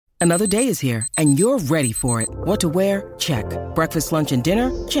Another day is here, and you're ready for it. What to wear? Check. Breakfast, lunch, and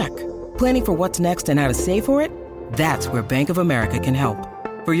dinner? Check. Planning for what's next and how to save for it? That's where Bank of America can help.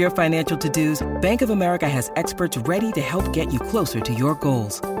 For your financial to-dos, Bank of America has experts ready to help get you closer to your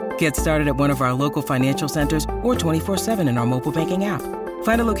goals. Get started at one of our local financial centers or 24/7 in our mobile banking app.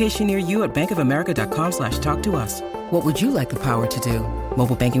 Find a location near you at bankofamerica.com/talktous. What would you like the power to do?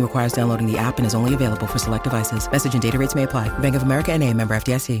 Mobile banking requires downloading the app and is only available for select devices. Message and data rates may apply. Bank of America N.A., member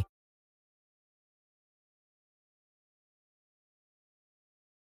FDIC.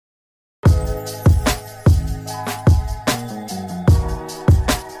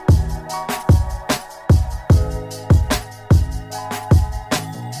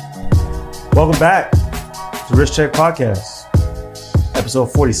 Welcome back to Risk Check Podcast,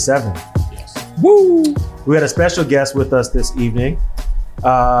 episode 47. Yes. Woo! We had a special guest with us this evening.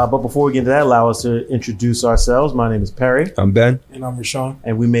 But before we get into that, allow us to introduce ourselves. My name is Perry. I'm Ben. And I'm Rashawn.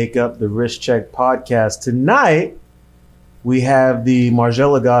 And we make up the Risk Check Podcast. Tonight, we have the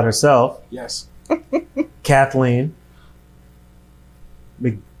Margella God herself. Yes. Kathleen.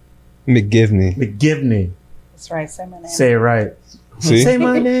 McGviney. That's right. Say my name. Say it right. See? Say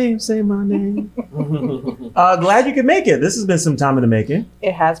my name. Say my name. Glad you could make it. This has been some time in the making.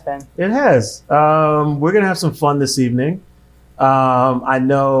 It has been. It has. We're going to have some fun this evening. I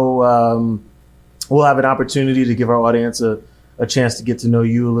know we'll have an opportunity to give our audience a chance to get to know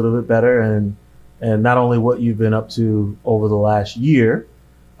you a little bit better and not only what you've been up to over the last year,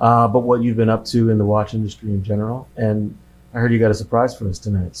 but what you've been up to in the watch industry in general. And I heard you got a surprise for us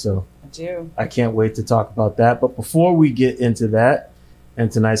tonight. So I do. I can't wait to talk about that. But before we get into that and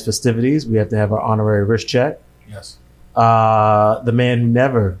tonight's festivities, we have to have our honorary wrist check. Yes. The man who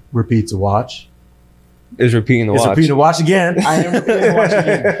never repeats a watch Is repeating the watch. repeating the watch again. I am repeating the watch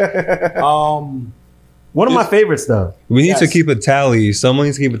again. One of my favorites, though. We need Yes. to keep a tally. Someone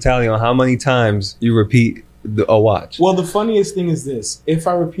needs to keep a tally on how many times you repeat a watch. Well, the funniest thing is this. If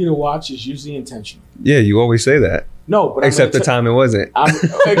I repeat a watch, it's usually intentional. Yeah, you always say that. No, but Except the time it wasn't. I think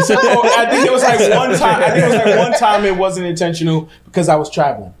it was like one time. It wasn't intentional because I was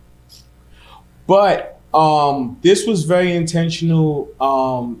traveling. But this was very intentional,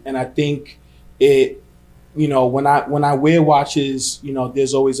 and I think it. You know, when I wear watches, you know,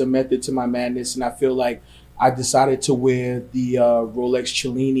 there's always a method to my madness, and I feel like I decided to wear the Rolex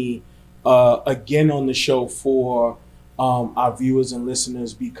Cellini again on the show for our viewers and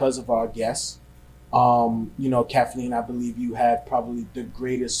listeners because of our guests. You know, Kathleen, I believe you have probably the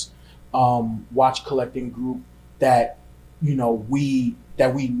greatest watch collecting group that we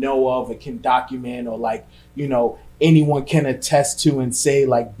know of or can document, or like, you know, anyone can attest to and say,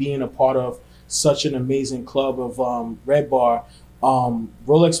 like, being a part of such an amazing club of Red Bar.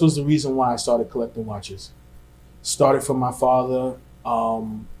 Rolex was the reason why I started collecting watches. Started from my father,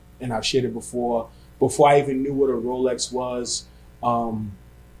 and I've shared it before. Before I even knew what a Rolex was,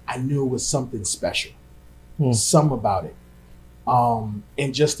 I knew it was something special. Something about it.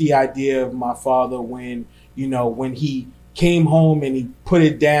 And just the idea of my father when he came home and he put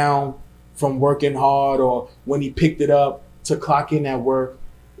it down from working hard, or when he picked it up to clock in at work,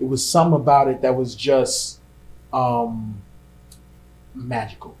 it was something about it that was just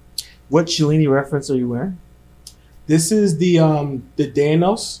magical. What Cellini reference are you wearing? This is the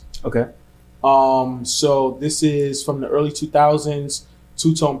Danos. Okay. So this is from the early 2000s,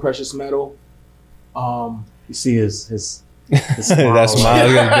 two-tone precious metal. You see his That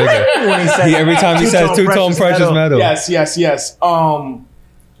smile gets bigger. Every time he says two-tone precious metal. Yes.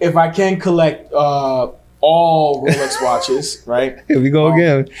 If I can collect all Rolex watches, right? Here we go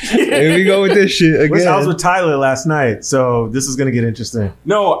again. Here we go with this shit again. I was with Tyler last night, so this is going to get interesting.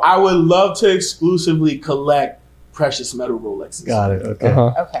 No, I would love to exclusively collect precious metal Rolexes. Got it. Okay.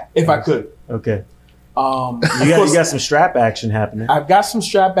 Okay. If I could. Okay. You got some strap action happening. I've got some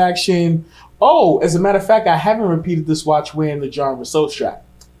strap action. Oh, as a matter of fact, I haven't repeated this watch wearing the John Rousseau strap.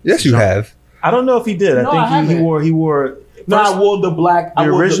 Yes, you have. I don't know if he did. No, I think he haven't. wore. No, I wore the black. The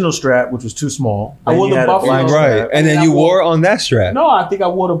original strap, which was too small. I wore the buffalo Right. strap. And then you wore on that strap. No, I think I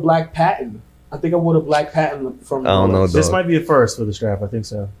wore the black patent. From. I don't know. This might be a first for the strap. I think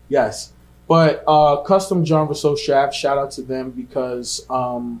so. Yes, but custom John Rousseau strap. Shout out to them because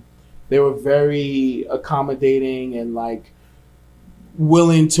they were very accommodating and like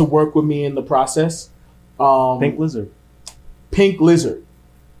willing to work with me in the process. Pink lizard.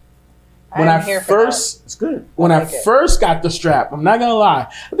 When I first, it's good. When I first got the strap, I'm not gonna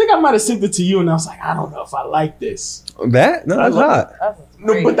lie. I think I might have sent it to you, and I was like, I don't know if I like this. That? No, that's not.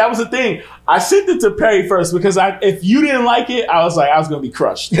 No, but that was the thing. I sent it to Perry first because if you didn't like it, I was going to be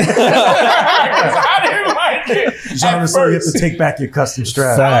crushed. I didn't like it. John, so you have to take back your custom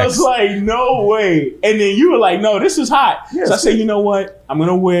strap. I was like, no way. And then you were like, no, this is hot. Yes. So I said, you know what? I'm going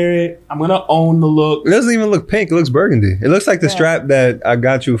to wear it. I'm going to own the look. It doesn't even look pink. It looks burgundy. It looks like the strap that I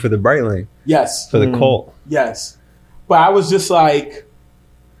got you for the Breitling. Yes. For the Colt. Yes. But I was just like,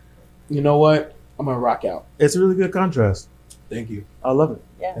 you know what? I'm going to rock out. It's a really good contrast. Thank you. I love it.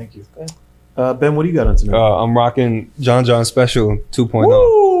 Yeah. Thank you. Good. Ben, what do you got on tonight? I'm rocking John Special 2.0.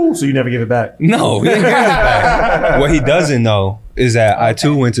 Woo! So you never give it back? No, he didn't give it back. What he doesn't know is that I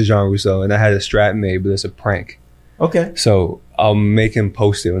too went to Jean Rousseau and I had a strap made, but it's a prank. Okay. So I'll make him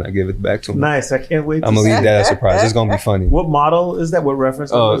post it when I give it back to him. Nice. I can't wait. I'm going to leave that as a surprise. It's going to be funny. What model is that? What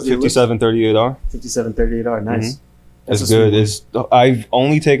reference? 5738R. 5738R. Nice. Mm-hmm. It's good. I've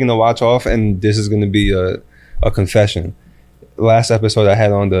only taken the watch off, and this is going to be a confession. Last episode I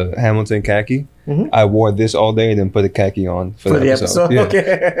had on the Hamilton khaki. Mm-hmm. I wore this all day and then put a khaki on for the episode. Yeah.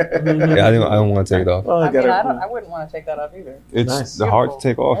 Okay. Yeah, I don't want to take it off. I wouldn't want to take that off either. It's nice. The hard to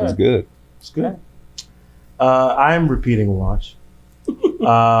take off. Yeah. It's good. It's good. I'm repeating a watch.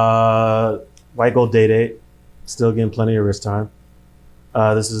 White Gold Day. Still getting plenty of wrist time.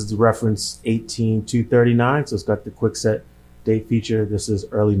 This is the reference 18239, so it's got the quick set date feature. This is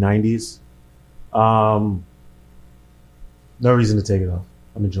early 90s. No reason to take it off.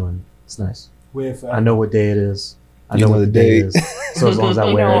 I'm enjoying it. It's nice. I know what day it is. I know what the date is. So as long as I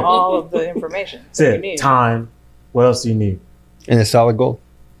wear it. You know all of the information. That's it. You need. Time. What else do you need? And it's solid gold.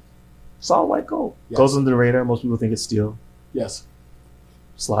 Solid white gold. Yes. Goes under the radar. Most people think it's steel. Yes.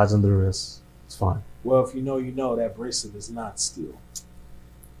 Slides under the wrist. It's fine. Well, if you know, that bracelet is not steel.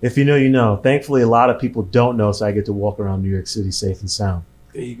 If you know, you know. Thankfully, a lot of people don't know, so I get to walk around New York City safe and sound.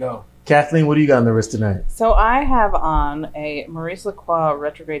 There you go. Kathleen, what do you got on the wrist tonight? So I have on a Maurice Lacroix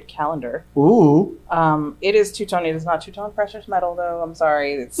retrograde calendar. Ooh. It is two-tone. It is not two-tone precious metal, though. I'm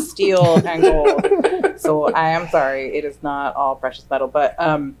sorry. It's steel and gold. So I am sorry. It is not all precious metal. But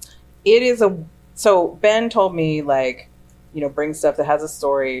it is so Ben told me, bring stuff that has a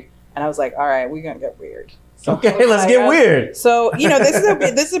story. And I was like, all right, we're going to get weird. So okay, let's get weird. So,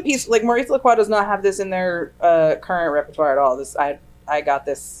 this is a piece, Maurice Lacroix does not have this in their current repertoire at all. I got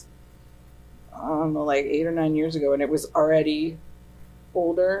this, I don't know, 8 or 9 years ago, and it was already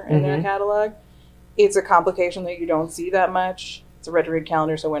older in their catalog. It's a complication that you don't see that much. It's a retrograde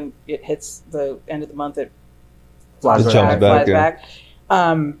calendar, so when it hits the end of the month, it flies back.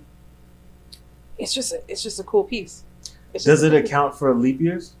 It's just a cool piece. Does it account for leap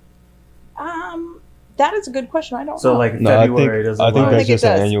years? That is a good question. I don't know. So February doesn't. I think that's just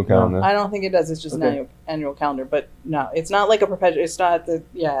an annual calendar. I don't think it does. It's just an annual calendar. But no, it's not like a perpetual. It's not the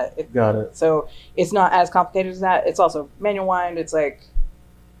got it. So it's not as complicated as that. It's also manual wind. It's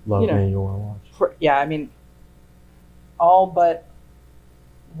manual wind watch. All but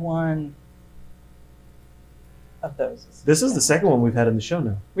one of those. This is the second one we've had in the show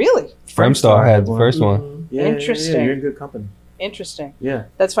now. Really? Fremstar had the first one. Yeah, interesting. Yeah, you're in good company. Interesting. Yeah.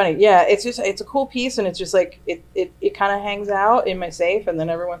 That's funny. Yeah, it's a cool piece, and it's just it kind of hangs out in my safe, and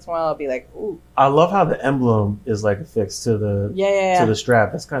then every once in a while I'll be like, ooh. I love how the emblem is affixed to the to the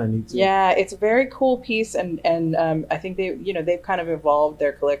strap. That's kind of neat too. Yeah, it's a very cool piece, and I think they've kind of evolved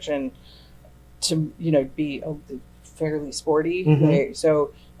their collection to be fairly sporty. Mm-hmm.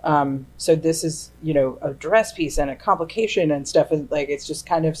 So this is a dress piece and a complication and stuff, and it's just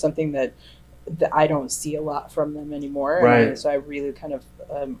kind of something that I don't see a lot from them anymore. Right. So I really kind of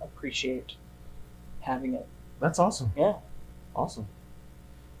appreciate having it. That's awesome. Yeah. Awesome.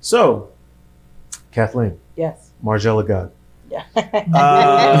 So, Kathleen. Yes. Margiela God. Yeah.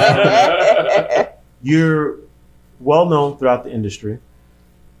 You're well known throughout the industry.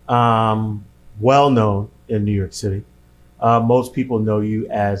 Well known in New York City. Most people know you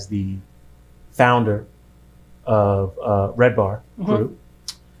as the founder of Red Bar Group.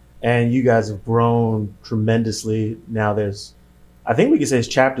 And you guys have grown tremendously. Now I think we can say there's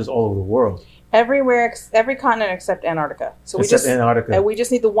chapters all over the world. Everywhere, every continent except Antarctica. So Antarctica. And we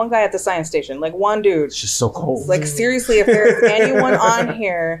just need the one guy at the science station, one dude. It's just so cold. Seriously, if there's anyone on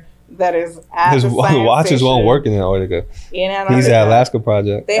here that is at the science watches won't work in Antarctica. He's at Alaska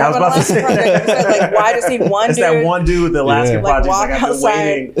Project. They have an Alaska Project. Said, why does he one it's dude? It's that one dude with the Alaska Project. I've been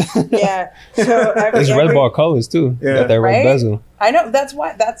waiting. Yeah. So it's Red Bar colors too. Yeah. Got that red bezel. I know. That's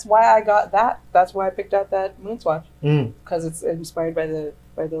why I got that. That's why I picked out that Moonswatch. Because it's inspired by the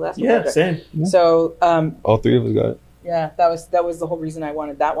Alaska Project. Same. Yeah. So all three of us got it. Yeah, that was the whole reason I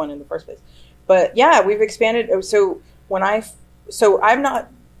wanted that one in the first place. But yeah, we've expanded. So I'm not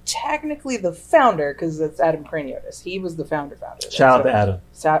technically the founder, because it's Adam Craniotis. He was the founder. Shout out to Adam.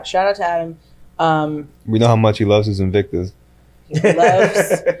 Shout out to Adam. We know how much he loves his Invictus. He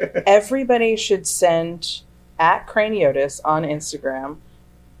loves. Everybody should send at Craniotis on Instagram.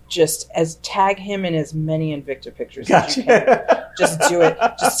 Just tag him in as many Invicta pictures as you can. Just do it.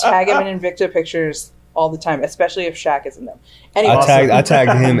 Just tag him in Invicta pictures all the time, especially if Shaq is in them. Anyway, I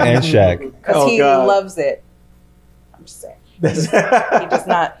tagged him and Shaq because he loves it. I'm just saying.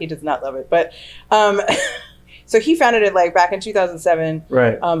 He does not love it. But so he founded it like back in 2007.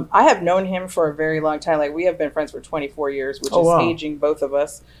 Right. I have known him for a very long time. Like we have been friends for 24 years, which is aging both of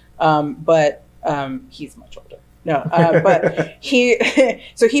us. But he's much older. No, but he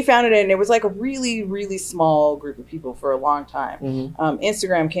founded it, and it was like a really, really small group of people for a long time. Mm-hmm.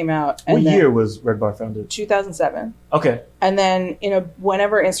 Instagram came out. What year was Red Bar founded? 2007. Okay. And then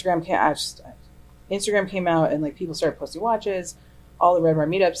whenever Instagram came out, and like people started posting watches, all the Red Bar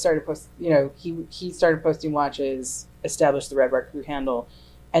meetups started posting. He started posting watches, established the Red Bar crew handle,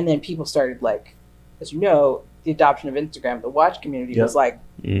 and then people started like, as you know, the adoption of Instagram, the watch community was like,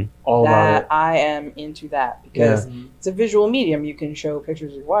 all about it. I am into that because it's a visual medium. You can show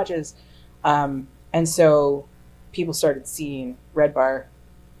pictures of your watches. And so people started seeing Red Bar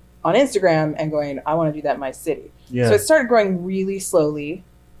on Instagram and going, I want to do that in my city. Yeah. So it started growing really slowly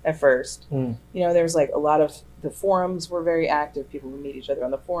at first. There was like a lot of the forums were very active. People would meet each other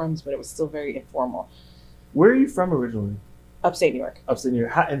on the forums, but it was still very informal. Where are you from originally? Upstate New York. Upstate New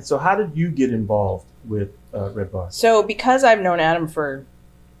York. And so how did you get involved with Red Bar? So because I've known Adam for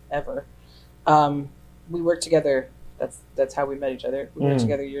ever, we worked together. That's how we met each other. We worked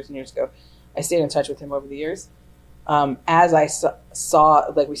together years and years ago. I stayed in touch with him over the years. As I saw,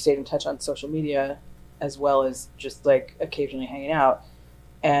 like we stayed in touch on social media as well as just like occasionally hanging out.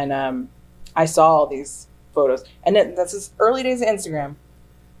 And I saw all these photos. And that's his early days of Instagram.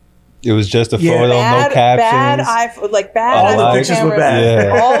 It was just a photo, no captions. All the pictures were bad.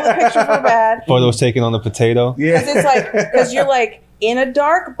 Yeah. All the pictures were bad. Photos taken on the potato. Yeah. Because you're like in a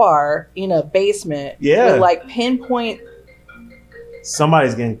dark bar in a basement. Yeah. With like pinpoint.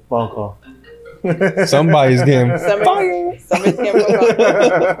 Somebody's getting phone call. Somebody's getting fired. Somebody's getting phone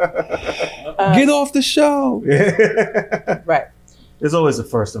call. Get off the show. Right. There's always a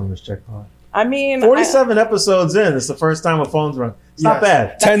first owner's check pod. I mean, 47 episodes in. It's the first time a phone's rung. It's not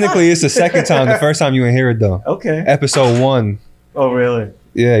bad. Technically, it's the second time. The first time you didn't hear it, though. Okay. Episode 1. Oh, really?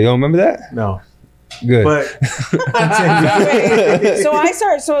 Yeah, you don't remember that? No. Good. But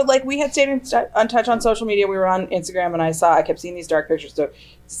so like we had stayed in touch on social media. We were on Instagram, and I kept seeing these dark pictures. So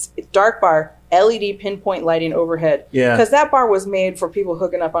dark bar, LED pinpoint lighting overhead. Yeah. Because that bar was made for people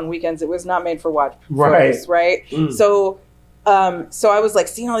hooking up on weekends. It was not made for watch right. photos, right? So I was like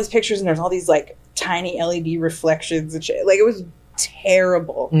seeing all these pictures, and there's all these like tiny LED reflections and shit. Like it was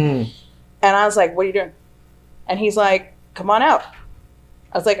terrible. And I was like, "What are you doing?" And he's like, "Come on out."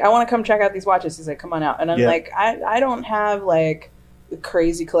 I was like, "I want to come check out these watches." He's like, "Come on out." And I'm like, I don't have like a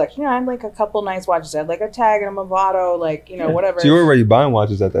crazy collection. I had like a couple nice watches. I had like a Tag and a Movado, like whatever. So you were already buying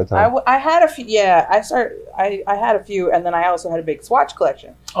watches at that time. I had a few. Yeah, I had a few, and then I also had a big Swatch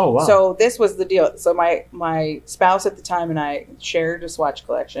collection. Oh wow! So this was the deal. So my spouse at the time and I shared a Swatch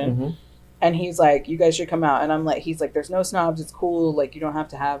collection, and he's like, "You guys should come out." And I'm like, he's like, "There's no snobs. It's cool. Like you don't have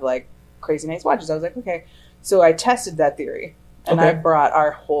to have like crazy nice watches." I was like, "Okay." So I tested that theory, and I brought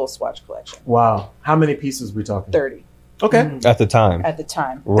our whole Swatch collection. Wow! How many pieces are we talking? 30. Okay. At the time. At the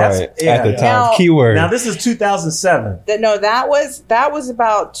time. Right. At the time. Now, Keyword. Now this is 2007. That was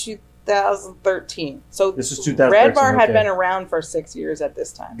about 2013. So this is 2013. Red Bar had been around for 6 years at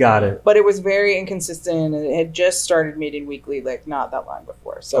this time. Got it. But it was very inconsistent, and it had just started meeting weekly, like not that long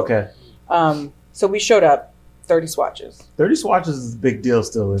before. So so we showed up, 30 swatches. 30 swatches is a big deal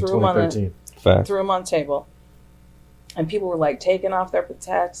still in 2013. Threw them on the table. And people were like taking off their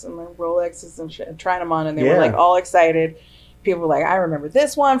Pateks and their Rolexes and shit and trying them on, and they were like all excited. People were like, "I remember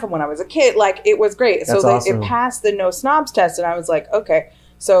this one from when I was a kid." Like it was great. That's awesome. It passed the no snobs test, and I was like, "Okay,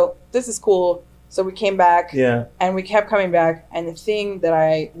 so this is cool." So we came back, and we kept coming back. And the thing that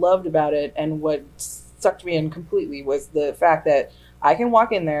I loved about it, and what sucked me in completely, was the fact that I can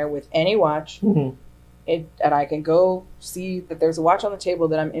walk in there with any watch, and I can go see that there's a watch on the table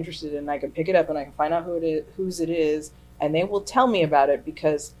that I'm interested in. And I can pick it up, and I can find out whose it is. And they will tell me about it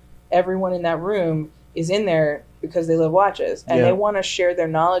because everyone in that room is in there because they love watches. And they want to share their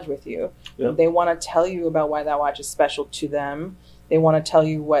knowledge with you. Yep. They want to tell you about why that watch is special to them. They want to tell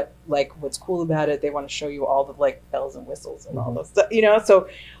you what's cool about it. They want to show you all the like bells and whistles and all those stuff. So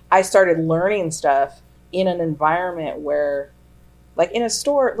I started learning stuff in an environment where, like in a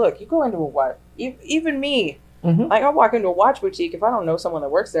store, look, you go into a watch. Even me, Like I'll walk into a watch boutique. If I don't know someone that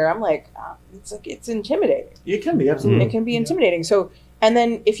works there, I'm like, it's intimidating. It can be, absolutely. It can be intimidating. So, and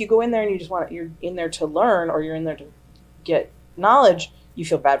then if you go in there and you're in there to learn, or you're in there to get knowledge, you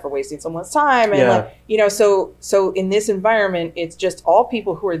feel bad for wasting someone's time. And like, you know, so in this environment, it's just all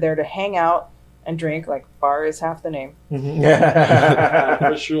people who are there to hang out and drink. Like, bar is half the name.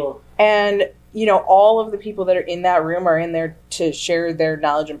 For sure. And, you know, all of the people that are in that room are in there to share their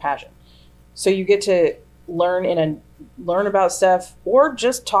knowledge and passion. So you get to learn about stuff, or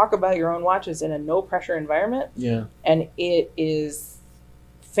just talk about your own watches in a no pressure environment. Yeah. And it is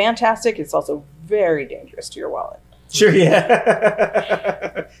fantastic. It's also very dangerous to your wallet. Sure,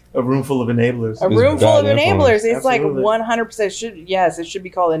 yeah. A room full of enablers. A room full of enablers. It's absolutely. Like 100% it should be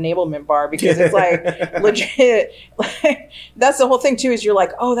called enablement bar, because it's like legit. Like, that's the whole thing too, is you're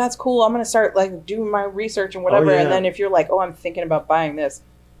like, oh, that's cool. I'm going to start like doing my research and whatever. And then if you're like, oh, I'm thinking about buying this,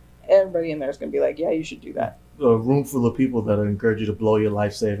 everybody in there is going to be like, yeah, you should do that. A room full of people that encourage you to blow your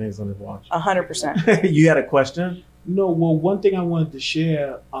life savings on this watch. 100%. You had a question? No, well, one thing I wanted to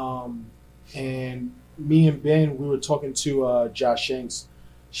share, and me and Ben, we were talking to Josh Shanks.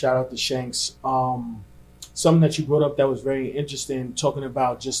 Shout out to Shanks. Something that you brought up that was very interesting, talking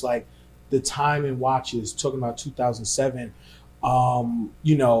about just like the time in watches, talking about 2007.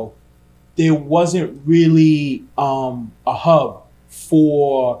 You know, there wasn't really a hub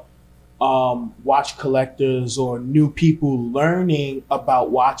for watch collectors or new people learning about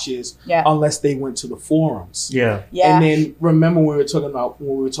watches unless they went to the forums. Yeah. And then remember when we were talking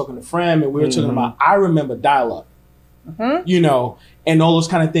to Frem, and we were talking about, I remember dial-up, you know, and all those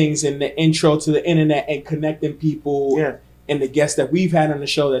kind of things, and the intro to the internet and connecting people, and the guests that we've had on the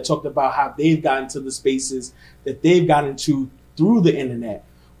show that talked about how they've gotten to the spaces that they've gotten to through the internet.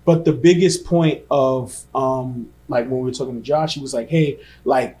 But the biggest point of like when we were talking to Josh, he was like, hey,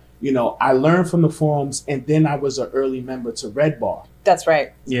 like, you know, I learned from the forums, and then I was an early member to Red Bar. That's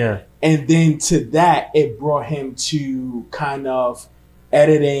right. Yeah. And then to that, it brought him to kind of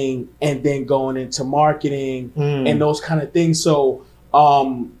editing, and then going into marketing and those kind of things. So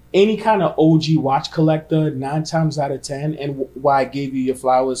any kind of OG watch collector, 9 times out of 10, and why I gave you your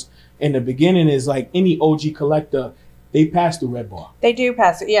flowers in the beginning is like any OG collector, they pass through Red Bar. They do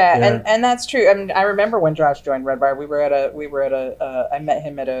pass it, yeah. And that's true. I mean, I remember when Josh joined Red Bar, I met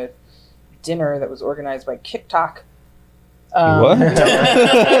him at a dinner that was organized by TikTok. What?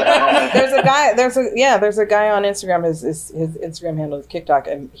 There's a guy on Instagram. His Instagram handle is TikTok,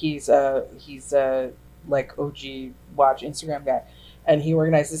 and he's like OG watch Instagram guy, and he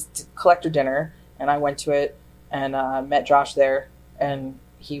organized this collector dinner, and I went to it and met Josh there, and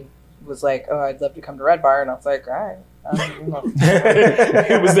he was like, "Oh, I'd love to come to Red Bar," and I was like, "All right."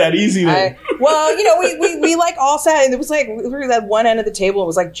 It was that easy then. Well, you know, we like all sat, and it was like we were at one end of the table. It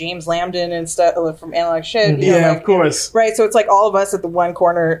was like James Lambden and stuff from Analog Shit. You know, like, of course. Right, so it's like all of us at the one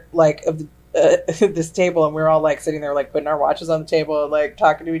corner, like of the, this table, and we're all like sitting there, like putting our watches on the table, and like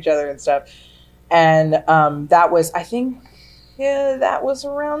talking to each other and stuff. And that was, I think, that was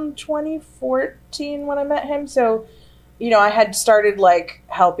around 2014 when I met him. So, you know, I had started like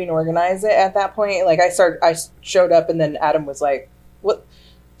helping organize it at that point. Like I showed up, and then Adam was like, "What?"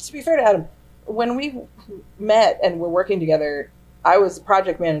 To be fair to Adam, when we met and were working together, I was the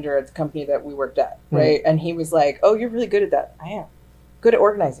project manager at the company that we worked at, right? And he was like, "Oh, you're really good at that." I am good at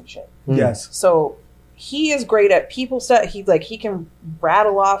organizing shit. Yes. So he is great at people stuff. He can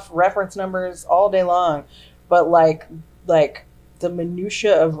rattle off reference numbers all day long, but like the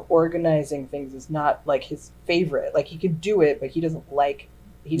minutia of organizing things is not like his favorite. Like he could do it, but he doesn't love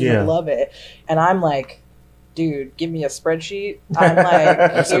it. And I'm like, dude, give me a spreadsheet. I'm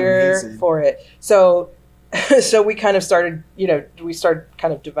like here for it. So we kind of started, you know,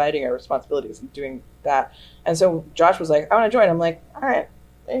 kind of dividing our responsibilities and doing that. And so Josh was like, I want to join. I'm like, all right,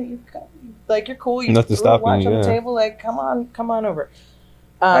 hey, you're cool. You nothing stopping watch you, on the table. Like, come on over.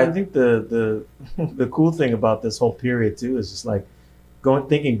 I think the cool thing about this whole period too is just like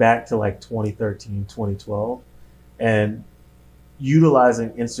thinking back to like 2013, 2012, and utilizing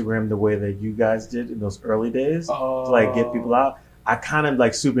Instagram the way that you guys did in those early days to like get people out. I kind of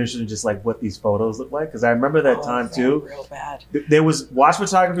like super interested in just like what these photos look like, because I remember that time too. Real bad. There was watch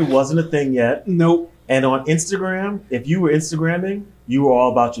photography wasn't a thing yet. Nope. And on Instagram, if you were Instagramming, you were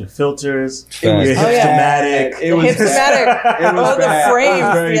all about your filters. It was hipstamatic. It was hipstamatic. The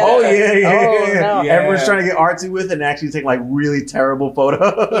frames. No. Everyone's trying to get artsy with it and actually take like really terrible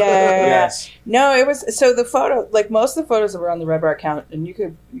photos. Yes. No, it was so the photo, like most of the photos that were on the Red Bar account, and you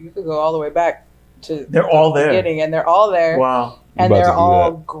could go all the way back to they're all there. Beginning, and they're all there. Wow. And they're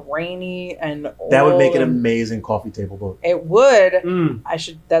all grainy and old. That would make an amazing coffee table book. It would. I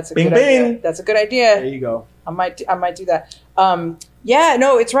should. That's a good idea. That's a good idea. There you go. I might do that. Yeah,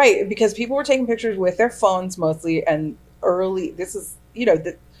 no, it's right, because people were taking pictures with their phones mostly, and this is,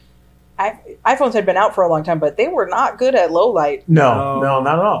 iPhones had been out for a long time, but they were not good at low light. No, not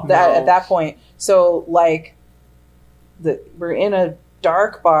at all. At that point. So like we're in a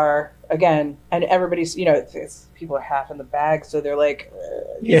dark bar again, and everybody's, people are half in the bag, so they're like,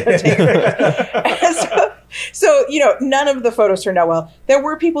 so none of the photos turned out well. There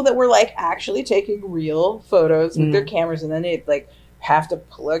were people that were like actually taking real photos with their cameras, and then they'd like have to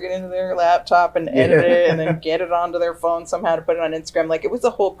plug it into their laptop and edit it and then get it onto their phone somehow to put it on Instagram. Like, it was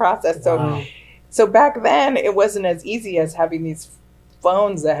a whole process. So back then it wasn't as easy as having these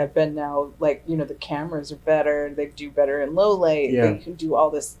phones that have been now, like, the cameras are better, they do better in low light, they can do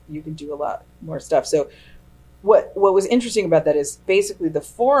all this, you can do a lot more stuff. So what was interesting about that is basically the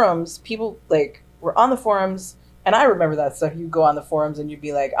forums, people like were on the forums, and I remember that stuff. You go on the forums and you'd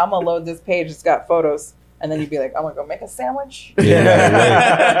be like, I'm gonna load this page, it's got photos, and then you'd be like, I'm gonna go make a sandwich. I'm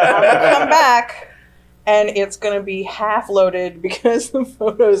gonna come back and it's going to be half loaded because the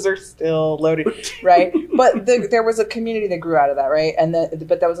photos are still loaded, right? But there was a community that grew out of that, right?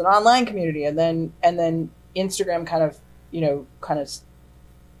 But that was an online community, and then Instagram kind of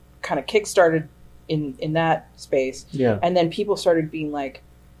kickstarted in that space, and then people started being like,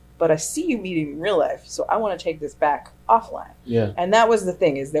 but I see you meeting in real life, so I want to take this back offline. Yeah, and that was the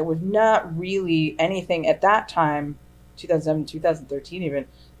thing, is there was not really anything at that time, 2007, 2013 even.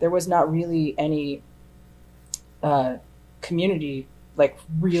 There was not really any community, like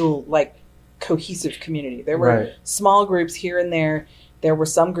real, like cohesive community. There were small groups here and there. There were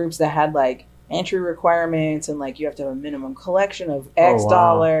some groups that had like entry requirements, and like you have to have a minimum collection of X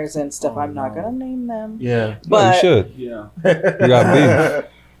dollars and stuff. I'm not gonna name them. Yeah, but you should. Yeah, you got beef.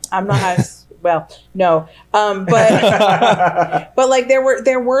 I'm not as well. No, but like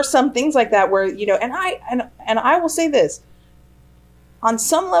there were some things like that where, and I will say this. On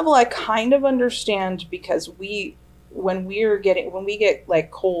some level, I kind of understand, because when we get like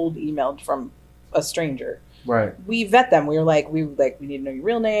cold emailed from a stranger, right? We vet them. We need to know your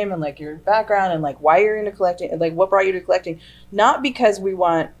real name and like your background and like why you're into collecting and like what brought you to collecting. Not because we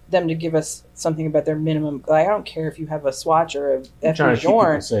want them to give us something about their minimum. Like, I don't care if you have a swatch or a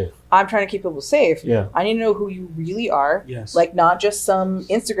Jorn. I'm trying to keep people safe. Yeah. I need to know who you really are. Yes. Like, not just some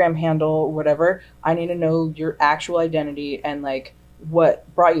Instagram handle or whatever. I need to know your actual identity and like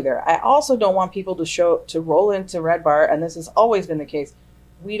what brought you there. I also don't want people to roll into Red Bar, and this has always been the case.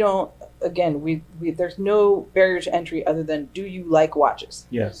 We don't, again, there's no barrier to entry other than, do you like watches?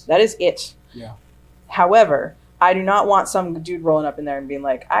 Yes. That is it. Yeah. However, I do not want some dude rolling up in there and being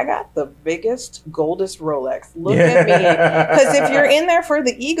like, I got the biggest, goldest Rolex. Look at me. Because if you're in there for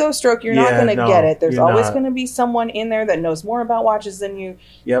the ego stroke, you're not going to get it. There's always going to be someone in there that knows more about watches than you.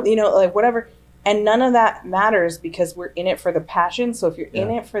 Yep. Like whatever. And none of that matters, because we're in it for the passion. So if you're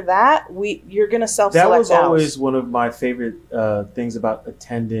in it for that, you're going to self-select out. That was always one of my favorite things about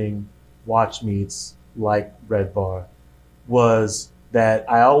attending watch meets like Red Bar, was that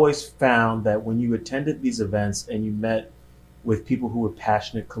I always found that when you attended these events and you met with people who were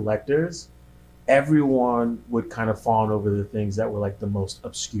passionate collectors, everyone would kind of fawn over the things that were like the most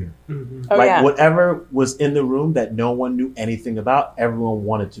obscure. Mm-hmm. Whatever was in the room that no one knew anything about, everyone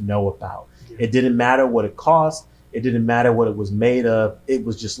wanted to know about. It didn't matter what it cost. It didn't matter what it was made of. It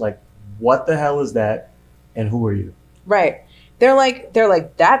was just like, what the hell is that? And who are you? Right. They're like,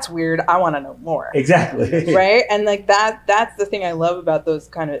 that's weird. I want to know more. Exactly. Right. And like that's the thing I love about those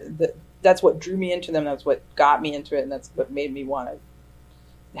kind of, that's what drew me into them. That's what got me into it. And that's what made me want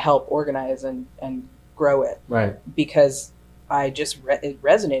to help organize and grow it. Right. Because it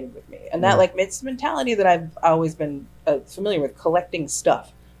resonated with me. And that it's the mentality that I've always been familiar with, collecting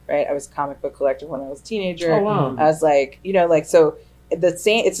stuff. Right, I was a comic book collector when I was a teenager. Oh, wow. I was like, so it's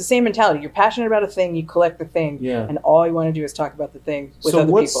the same mentality. You're passionate about a thing, you collect the thing, and all you want to do is talk about the thing with other people.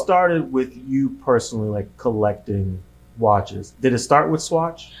 So what started with you personally, like collecting watches? Did it start with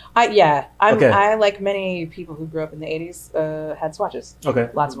Swatch? I like many people who grew up in the 80s had swatches. Okay,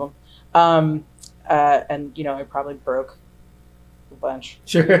 lots of them. And I probably broke a bunch.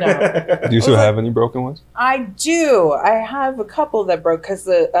 Sure. Do you still have any broken ones? I do. I have a couple that broke, because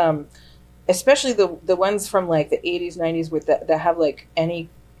especially the ones from like the 80s, 90s with that have like any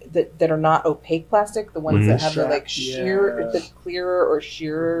that are not opaque plastic, the ones that have the like the clearer or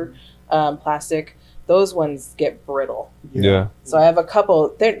shearer plastic. Those ones get brittle. Yeah. So I have a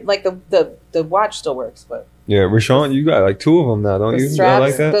couple. They're like the watch still works, but. Yeah, Rashawn, you got like two of them now, don't you? Straps,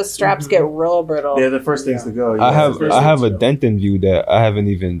 like that? The straps get real brittle. They're the first things to go. I have a Denton View that I hasn't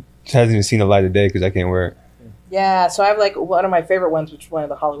even seen the light of day because I can't wear it. Yeah, so I have like one of my favorite ones, which is one of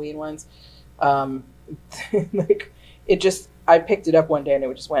the Halloween ones. like it just. I picked it up one day and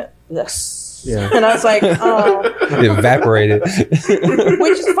it just went. Yeah. And I was like, oh. It evaporated.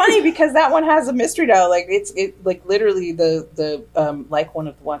 Which is funny because that one has a mystery dial. Like it like literally the like one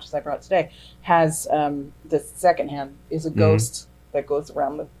of the watches I brought today has the second hand is a ghost that goes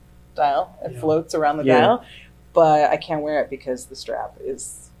around the dial. It floats around the dial, but I can't wear it because the strap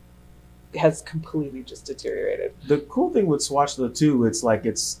has completely just deteriorated. The cool thing with Swatch though too, it's like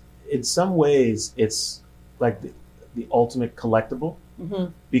it's in some ways it's like the ultimate collectible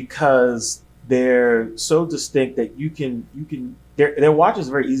because they're so distinct that you can their watch is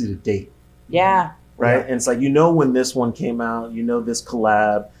very easy to date. Yeah. Right? Yeah. And it's like when this one came out, this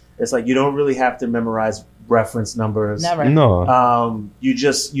collab. It's like you don't really have to memorize reference numbers. Never. No. You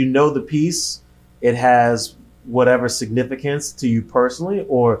just the piece. It has whatever significance to you personally,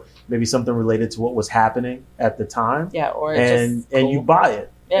 or maybe something related to what was happening at the time. Yeah, or and cool. you buy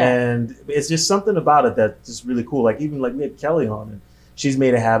it. Yeah. And it's just something about it that's just really cool. Like even like we had Kelly on it. She's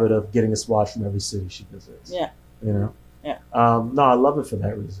made a habit of getting a swatch from every city she visits. Yeah. Yeah. No, I love it for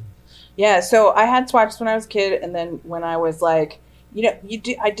that reason. Yeah. So I had swatches when I was a kid, and then when I was like,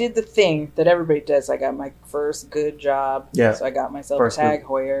 I did the thing that everybody does. I got my first good job. Yeah. So I got myself First a Tag good.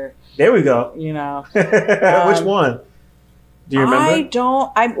 Heuer. There we go. Which one? Do you remember? I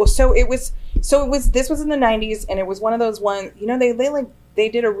don't. This was in the 90s, and it was one of those ones. They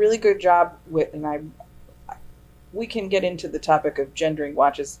did a really good job with, and we can get into the topic of gendering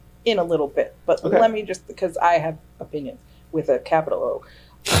watches in a little bit, but Okay. let me just, because I have opinions with a capital O.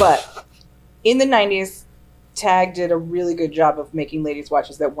 But in the 90s, Tag did a really good job of making ladies'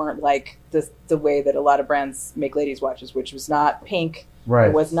 watches that weren't like the way that a lot of brands make ladies' watches, which was not pink. Right.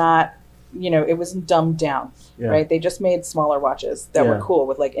 It was not, it wasn't dumbed down, Yeah. right? They just made smaller watches that were cool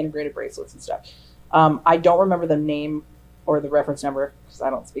with like integrated bracelets and stuff. I don't remember the name or the reference number because I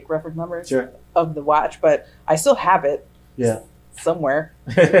don't speak reference numbers of the watch, but I still have it somewhere.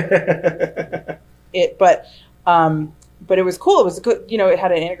 But it was cool. It was good. It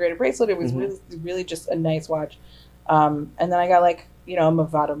had an integrated bracelet. It was really, really just a nice watch. And then I got like, a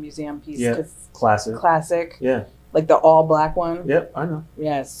Movado museum piece. Yeah. Classic. Yeah. Like the all black one. Yep, I know.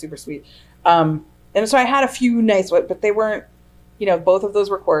 Yeah, it's super sweet. And so I had a few nice ones, but they weren't, both of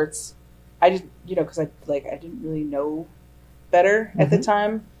those were quartz. I just, because I didn't really know better at the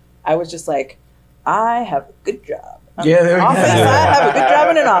time. I was just like, I have a good job. I have a good job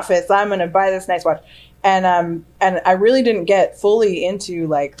in an office. I'm going to buy this nice watch. And I really didn't get fully into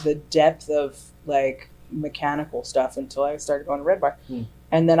like the depth of like mechanical stuff until I started going to Red Bar.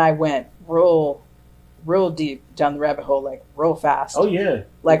 And then I went real deep down the rabbit hole, like real fast. Oh yeah.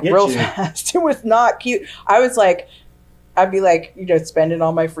 Like real fast. It was not cute. I was like, I'd be like, spending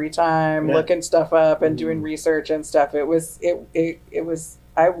all my free time looking stuff up and doing research and stuff. It was,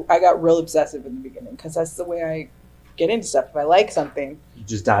 I got real obsessive in the beginning because that's the way I get into stuff. If I like something, you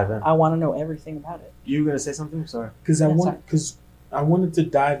just dive in. I want to know everything about it. You were going to say something? Sorry. Because I wanted to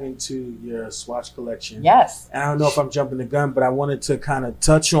dive into your swatch collection. Yes. And I don't know if I'm jumping the gun, but I wanted to kind of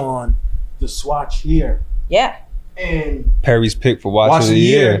touch on the swatch here. Yeah. And Perry's pick for watch of the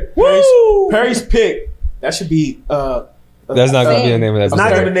year. Perry's pick. That should be that's not going to be the name of the episode. Not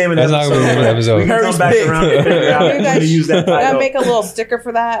going to be the name of the episode. That's not going to be the name of the episode. We can come back around and figure out how to use that I gotta title. make a little sticker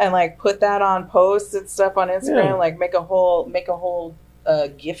for that and like put that on posts and stuff on Instagram. Yeah. Like make a whole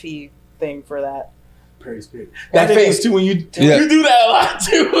Giphy thing for that. Perry's pick. That face too when you do that a lot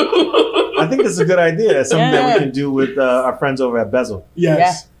too. I think this is a good idea. That's something that we can do with our friends over at Bezel. Yes.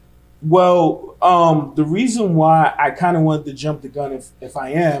 Yeah. Well, the reason why I kind of wanted to jump the gun, if I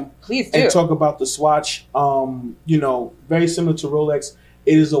am, Please do. and talk about the Swatch, very similar to Rolex,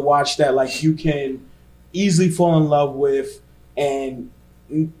 it is a watch that like you can easily fall in love with, and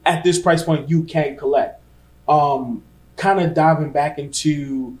at this price point, you can collect. Kind of diving back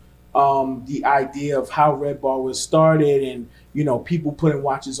into the idea of how Red Bar was started, and people putting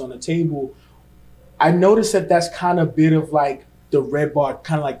watches on the table. I noticed that that's kind of a bit of like the Red Bar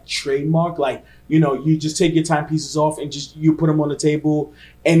kind of like trademark, like, you just take your timepieces off and just, you put them on the table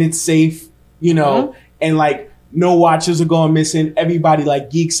and it's safe, and like no watches are going missing. Everybody like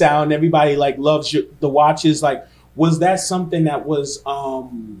geeks out and everybody like loves the watches. Like, was that something that was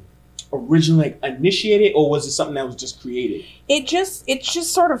originally like initiated, or was it something that was just created? It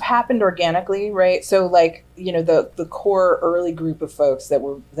just sort of happened organically, right? So like, the core early group of folks that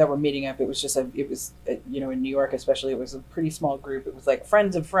were meeting up, it was in New York especially, it was a pretty small group. It was like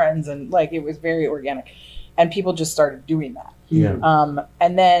friends of friends, and like it was very organic. and people just started doing that. Yeah.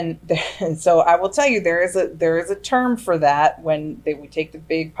 And then, so I will tell you, there is a term for that when we take the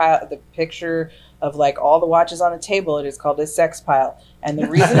big pile, the picture of like all the watches on the table. It is called a sex pile, and the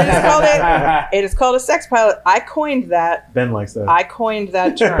reason it is called a sex pile. I coined that. Ben likes that. I coined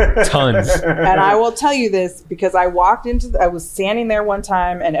that term. Tons. And I will tell you this because I was standing there one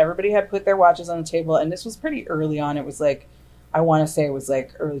time, and everybody had put their watches on the table, and this was pretty early on. It was like, I want to say it was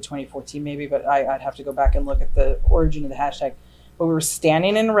like early 2014 maybe, but I'd have to go back and look at the origin of the hashtag. But we were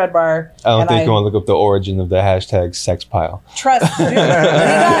standing in a red bar. I don't think you want to look up the origin of the hashtag sex pile. Trust me.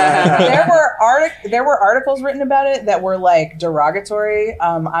 There were articles written about it that were like derogatory.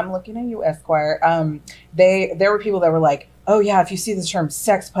 I'm looking at you, Esquire. There were people that were like, oh yeah, if you see the term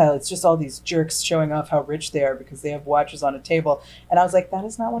sex pile, it's just all these jerks showing off how rich they are because they have watches on a table. And I was like, that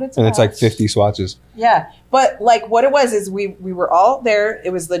is not what it's about. And it's like 50 swatches. Yeah. But like what it was is we were all there. It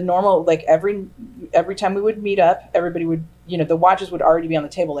was the normal, like every time we would meet up, everybody would, the watches would already be on the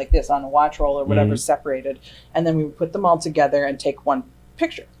table like this on a watch roll or whatever, separated. And then we would put them all together and take one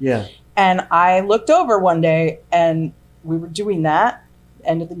picture. Yeah. And I looked over one day and we were doing that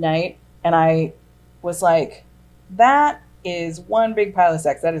end of the night. And I was like, that is one big pile of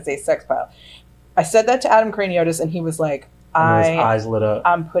sex. That is a sex pile. I said that to Adam Craniotis and he was like, his eyes lit up.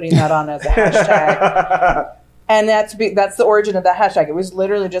 I'm putting that on as a hashtag. And that's the origin of that hashtag. It was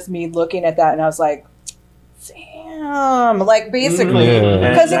literally just me looking at that and I was like, damn, like basically.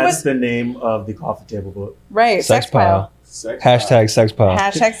 Because it was the name of the coffee table book. Right. Sex pile. Hashtag sex pile.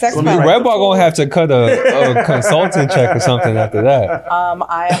 Hashtag sex pile. Red Bar gonna have to cut a consultant check or something after that.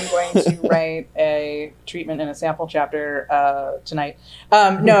 I am going to write a treatment and a sample chapter tonight.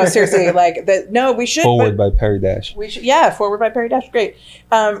 No, seriously, we should. Forward by Perry Dash. We should, forward by Perry Dash. Great.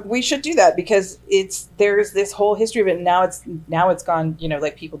 We should do that because there's this whole history of it. And now it's gone.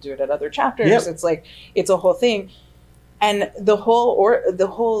 Like people do it at other chapters. Yep. It's like it's a whole thing, and the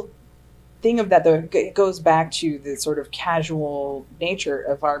whole thing of that though, it goes back to the sort of casual nature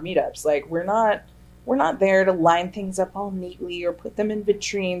of our meetups. Like we're not there to line things up all neatly or put them in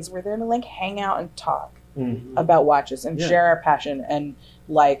vitrines. We're there to like hang out and talk about watches and share our passion and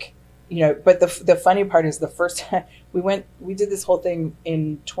like, but the funny part is the first time we did this whole thing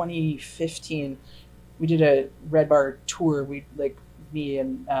in 2015. We did a Red Bar tour. Me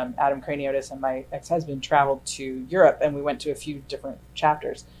and Adam Craniotis and my ex-husband traveled to Europe and we went to a few different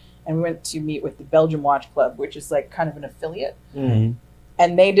chapters. And we went to meet with the Belgian Watch Club, which is like kind of an affiliate. Mm-hmm.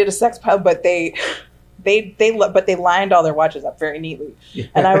 And they did a sex pile, but they lined all their watches up very neatly. Yeah.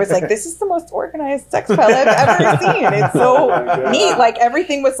 And I was like, this is the most organized sex pile I've ever seen. It's so neat. Like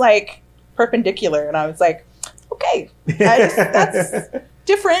everything was like perpendicular. And I was like, okay, that's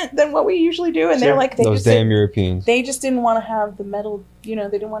different than what we usually do. And they're like, those damn Europeans. They just didn't want to have the metal, they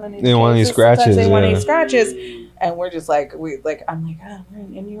didn't want any scratches. They didn't want any scratches. And we're just like, I'm like, oh, we're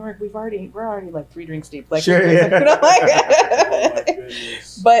in New York. We're already like 3 drinks deep. Like, sure, yeah.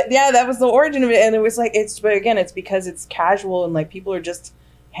 But yeah, that was the origin of it. And it was like, but again, it's because it's casual and like people are just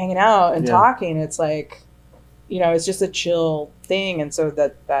hanging out and talking. It's like, it's just a chill thing. And so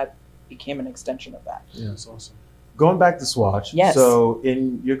that became an extension of that. Yeah, that's awesome. Going back to Swatch. Yes. So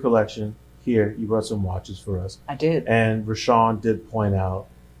in your collection here, you brought some watches for us. I did. And Rashawn did point out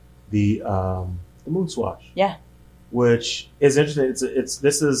the Moon Swatch. Yeah. Which is interesting.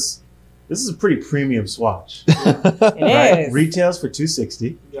 This is a pretty premium swatch. It is. Retails for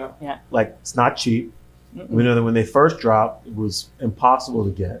 $260. Yeah. Like it's not cheap. We know that when they first dropped, it was impossible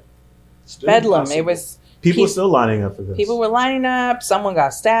to get. Bedlam. It was. People were still lining up for this. People were lining up. Someone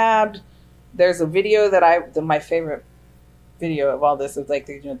got stabbed. There's a video my favorite video of all this is like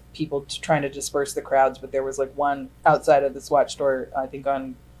people trying to disperse the crowds, but there was like one outside of the Swatch store. I think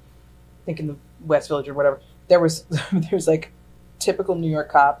in the West Village or whatever. There's like typical New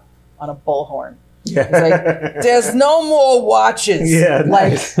York cop on a bullhorn. Yeah. It's like, there's no more watches. Yeah.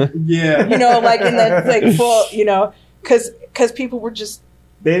 Like, nice. Yeah. Like in that like full, because people were just.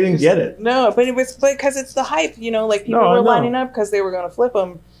 They didn't get it. No, but it was because it's the hype, like people were lining up because they were going to flip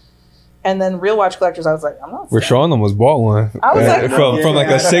them. And then real watch collectors, I was like, I'm not. Rashawn almost bought one. I was like, from like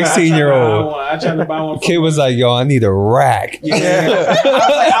a 16-year-old. I tried to buy one. Kid was like, yo, I need a rack. Yeah.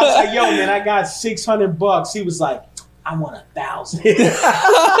 I was like, yo, man, I got $600. He was like, I want 1,000. I was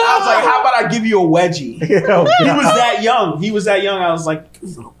like, how about I give you a wedgie? He was that young. I was like,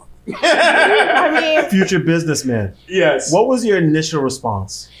 I mean, future businessman. Yes. What was your initial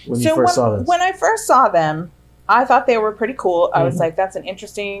response when you first saw this? When I first saw them, I thought they were pretty cool. I was like, that's an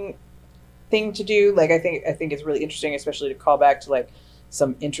interesting thing to do. Like I think it's really interesting, especially to call back to like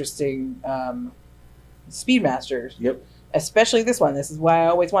some interesting Speedmasters. Yep. especially this one. This is why I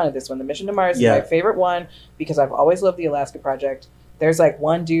always wanted this one. The Mission to Mars is Yeah. my favorite one because I've always loved the Alaska Project. There's like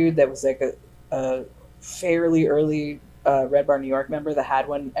one dude that was like a fairly early Red Bar New York member that had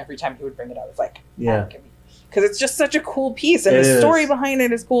one. Every time he would bring it up, it's like, Yeah. because it's just such a cool piece and It the story is. behind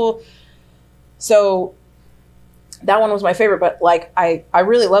it is cool. So that one was my favorite, but like I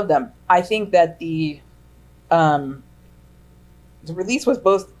really love them. I think that the release was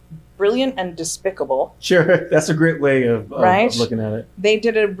both brilliant and despicable. Sure, that's a great way of Right? looking at it. They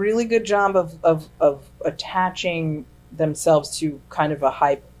did a really good job of attaching themselves to kind of a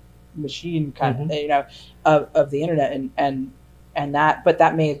hype machine, kind of, you know, of the internet, and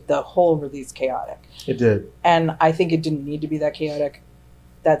that made the whole release chaotic. It did. And I think it didn't need to be that chaotic.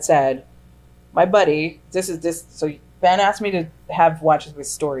 That said, my buddy, so Ben asked me to have watches with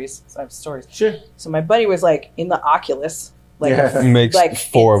stories. So I have stories. Sure. So my buddy was like in the Oculus, like Yeah. Makes like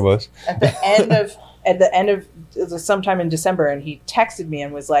 4 of us. at the end of sometime in December, and he texted me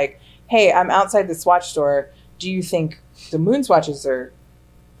and was like, "Hey, I'm outside this watch store. Do you think the moon swatches are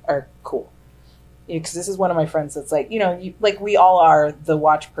cool?" Because this is one of my friends that's like, you know, like we all are the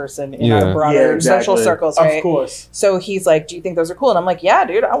watch person in our broader social circles, right? Of course. So he's like, "Do you think those are cool?" And I'm like, "Yeah,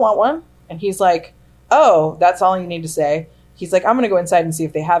 dude, I want one." And he's like, "Oh, that's all you need to say?" He's like, "I'm gonna go inside and see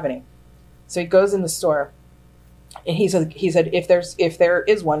if they have any." So he goes in the store, and he said, "If there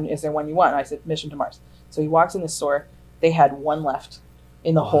is one, is there one you want?" And I said, "Mission to Mars." So he walks in the store. They had one left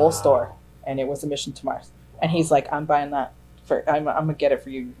in the whole store, and it was a Mission to Mars. And he's like, "I'm buying that. I'm gonna get it for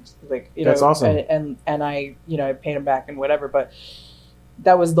you." Like, you know, That's awesome. And I, you know, I paid him back and whatever, but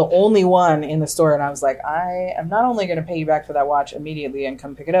that was the only one in the store, and I was like, I am not only going to pay you back for that watch immediately and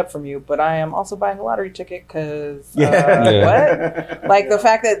come pick it up from you, but I am also buying a lottery ticket because what? Like the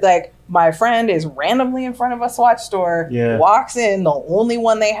fact that like my friend is randomly in front of a watch store, walks in, the only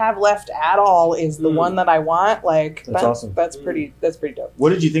one they have left at all is the one that I want. Like that's awesome. That's pretty dope. What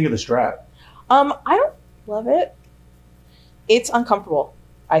did you think of the strap? I don't love it. It's uncomfortable.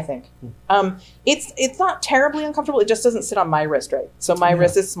 I think it's not terribly uncomfortable. It just doesn't sit on my wrist right. So my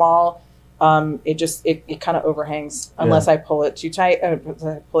wrist is small. It kind of overhangs unless I pull it too tight.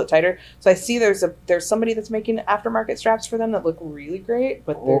 Pull it tighter. So I see there's somebody that's making aftermarket straps for them that look really great.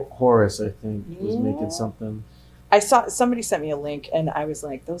 But Horace, I think, was making something. I saw somebody sent me a link, and I was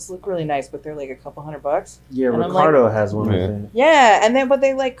like, "Those look really nice, but they're like a couple $100." Yeah, and Ricardo has one. I think. Yeah, but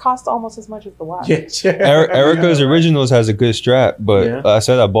they like cost almost as much as the watch. Erica's Originals has a good strap, but I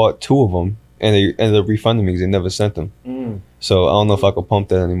said I bought 2 of them, and they refunded me because they never sent them. So I don't know if I could pump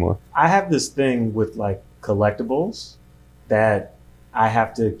that anymore. I have this thing with like collectibles that I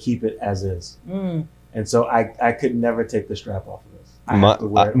have to keep it as is, and so I could never take the strap off of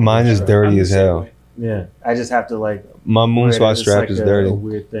this. Mine is dirty as hell. Yeah, I just have to like. My Moonswatch strap is dirty. A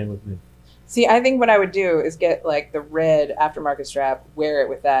weird thing with me. See, I think what I would do is get like the red aftermarket strap, wear it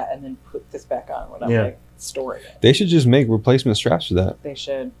with that, and then put this back on when I'm like storing it. They should just make replacement straps for that. They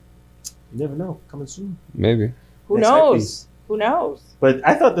should. You never know. Coming soon. Maybe. Who knows? Who knows? But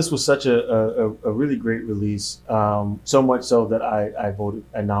I thought this was such a really great release. So much so that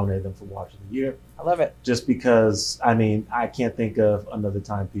I nominated them for Watch of the Year. I love it. Just because, I mean, I can't think of another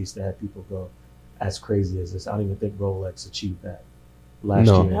timepiece that had people go as crazy as this. I don't even think Rolex achieved that last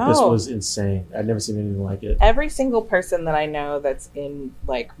year. No. This was insane. I'd never seen anything like it. Every single person that I know that's in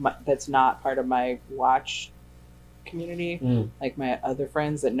like that's not part of my watch community, like my other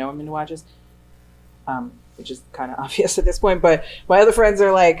friends that know I'm into watches, which is kind of obvious at this point, but my other friends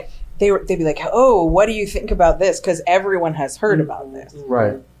are like, they'd be like, "Oh, what do you think about this?" Because everyone has heard about this,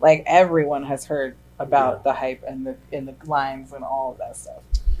 right? Like everyone has heard about the hype and the lines and all of that stuff.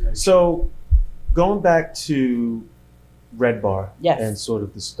 So, going back to Red Bar and sort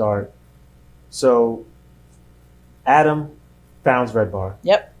of the start. So, Adam founds Red Bar.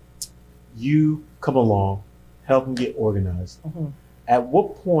 Yep. You come along, help him get organized. At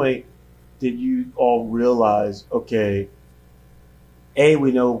what point did you all realize, okay, A,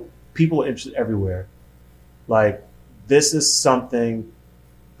 we know people are interested everywhere. Like, this is something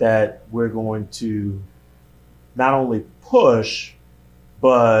that we're going to not only push,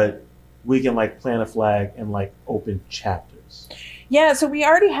 but we can like plant a flag and like open chapters. Yeah, so we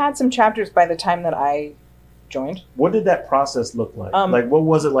already had some chapters by the time that I joined. What did that process look like? Like, what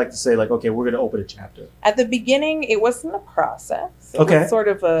was it like to say, like, okay, we're going to open a chapter? At the beginning, it wasn't a process. It was sort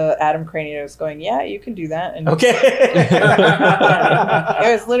of Adam Cranios going, "Yeah, you can do that." And it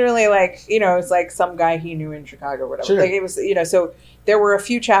was literally like, you know, it's like some guy he knew in Chicago or whatever. Sure. Like it was, you know, so there were a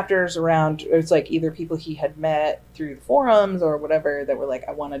few chapters around. It was like either people he had met through the forums or whatever that were like,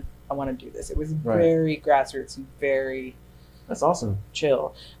 I want to do this. It was very grassroots and very That's awesome.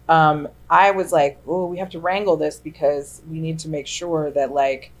 Chill. I was like, oh, we have to wrangle this because we need to make sure that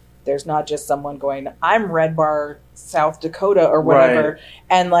like there's not just someone going, I'm Red Bar South Dakota or whatever. Right.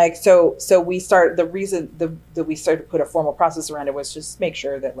 And like, so we start, the reason that we started to put a formal process around it was just make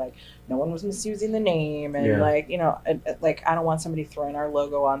sure that like no one was misusing the name and like, you know, like I don't want somebody throwing our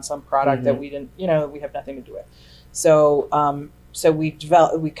logo on some product that we didn't, you know, we have nothing to do with. So, so we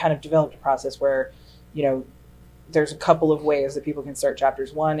kind of developed a process where, you know, there's a couple of ways that people can start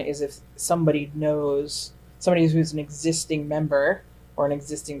chapters. One is if somebody knows somebody who's an existing member or an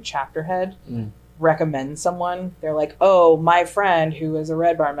existing chapter head recommends someone. They're like, oh, my friend who is a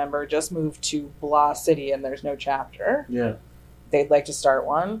Red Bar member just moved to blah city and there's no chapter. Yeah. They'd like to start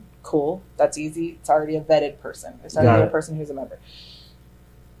one. Cool. That's easy. It's already a vetted person. It's already a person who's a member.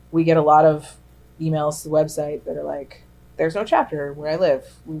 We get a lot of emails to the website that are like, there's no chapter where I live.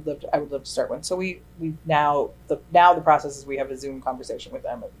 I would love to start one. So we now the process is we have a Zoom conversation with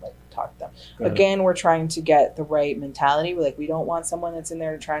them and like talk to them. Again, we're trying to get the right mentality. We don't want someone that's in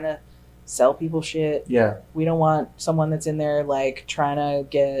there trying to sell people shit. Yeah. We don't want someone that's in there like trying to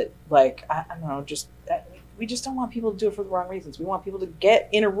get like I don't know, we just don't want people to do it for the wrong reasons. We want people to get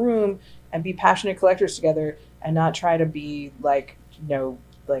in a room and be passionate collectors together and not try to be like, you know,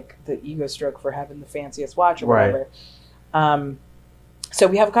 like the ego stroke for having the fanciest watch or whatever. So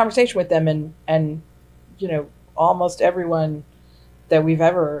we have a conversation with them and, you know, almost everyone that we've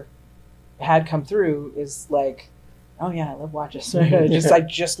ever had come through is like, oh yeah, I love watches. I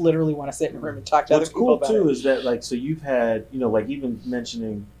just literally want to sit in a room and talk to other people about it. What's cool too is that like, so you've had, you know, like even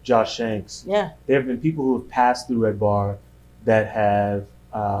mentioning Josh Shanks. Yeah. There have been people who have passed through Red Bar that have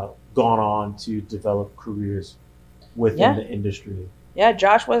gone on to develop careers within the industry. Yeah,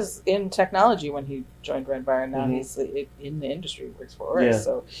 Josh was in technology when he joined Red Bar, and now he's in the industry, works for us. Yeah.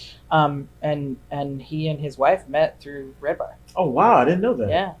 So, and he and his wife met through Red Bar. Oh wow, I didn't know that.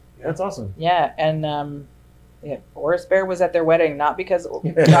 Yeah, that's awesome. Yeah, and Boris Bear was at their wedding not because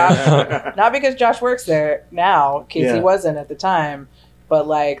Josh works there now, because he wasn't at the time, but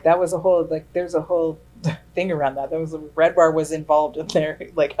like that was a whole there's a whole thing around that. Red Bar was involved in their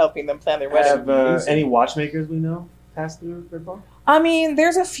like helping them plan their wedding. Have any watchmakers we know pass through Red Bar? I mean,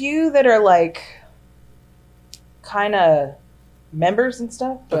 there's a few that are like kind of members and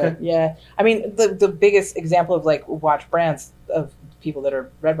stuff, but yeah. I mean, the biggest example of like watch brands of people that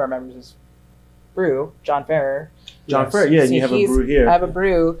are Red Bar members is Brew, John Ferrer. Ferrer, yeah, and you have a brew here. I have a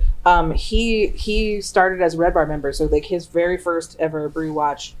brew. He started as a Red Bar member, so like his very first ever brew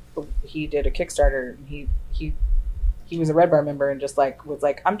watch, he did a Kickstarter. He was a Red Bar member and just like was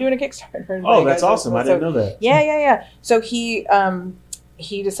like, I'm doing a Kickstarter. And oh, that's awesome! I didn't know that. Yeah. So he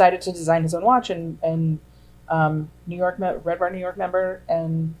decided to design his own watch and New York Red Bar New York member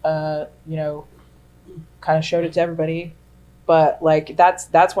and you know, kind of showed it to everybody. But like that's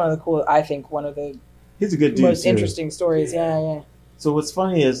one of the cool. I think one of the he's a good dude most too. Interesting stories. Yeah. So what's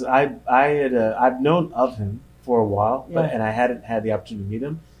funny is I've known of him for a while, and I hadn't had the opportunity to meet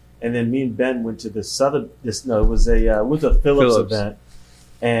him. And then me and Ben went to it was a Phillips event,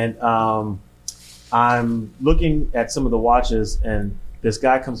 and I'm looking at some of the watches, and this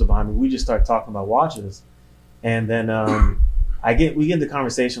guy comes up behind me. We just start talking about watches, and then we get into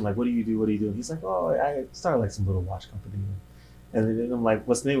conversation like, what do you do? And he's like, oh, I started like some little watch company. And then I'm like,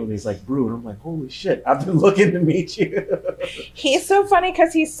 what's the name of it? He's like, Brew. And I'm like, holy shit, I've been looking to meet you. He's so funny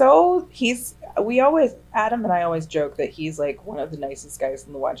because Adam and I always joke that he's like one of the nicest guys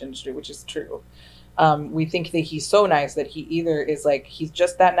in the watch industry, which is true. We think that he's so nice that he either is like, he's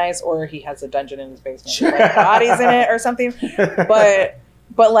just that nice or he has a dungeon in his basement with like bodies in it or something. But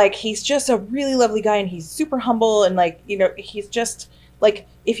like, he's just a really lovely guy and he's super humble. And like, you know, he's just like,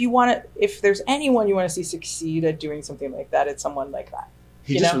 if there's anyone you want to see succeed at doing something like that, it's someone like that.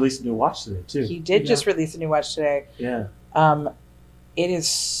 He just released a new watch today too. He did just release a new watch today. Yeah. It is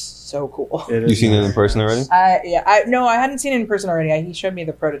so cool. You seen it in person already? No, I hadn't seen it in person already. He showed me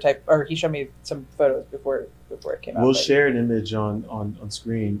the prototype, or he showed me some photos before it came out. We'll share an image on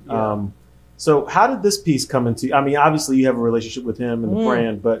screen. Yeah. So how did this piece come into? I mean, obviously you have a relationship with him and the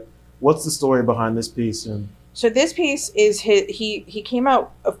brand, but what's the story behind this piece? So this piece is he came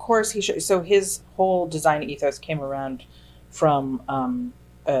out, of course, so his whole design ethos came around from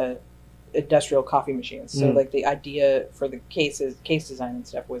industrial coffee machines. So like the idea for the case design and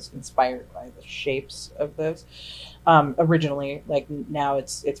stuff was inspired by the shapes of those. Originally, like now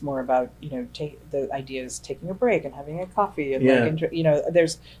it's more about, you know, the idea is taking a break and having a coffee and like, you know,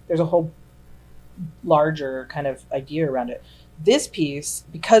 there's a whole larger kind of idea around it. This piece,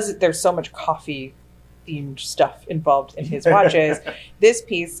 because there's so much coffee themed stuff involved in his watches. This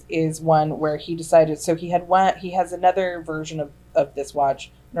piece is one where he decided, so he has another version of this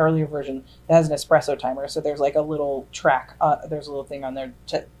watch, an earlier version that has an espresso timer. So there's like a little track, there's a little thing on there.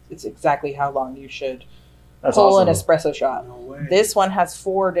 It's exactly how long you should pull an espresso shot. No way. This one has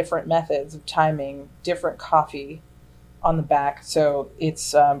 4 different methods of timing different coffee on the back. So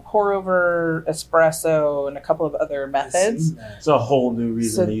it's pour over, espresso, and a couple of other methods. It's a whole new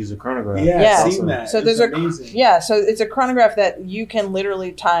reason to use a chronograph. Yeah, I've seen that. So there's amazing. so it's a chronograph that you can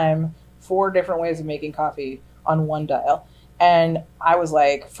literally time 4 different ways of making coffee on one dial. And I was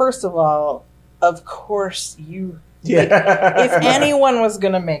like, first of all, of course you. Yeah. If anyone was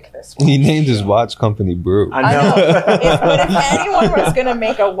gonna make this watch, He named his watch company Brew. I know. But if anyone was gonna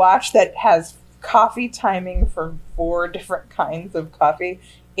make a watch that has coffee timing for 4 different kinds of coffee,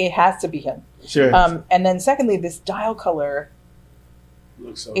 it has to be him. Sure. And then secondly, this dial color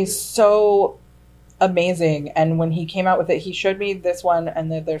Looks so is so amazing. And when he came out with it, he showed me this one,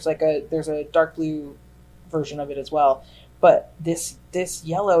 and then there's a dark blue version of it as well. But this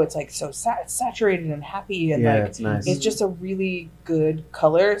yellow, it's like so it's saturated and happy, and it's nice. It's just a really good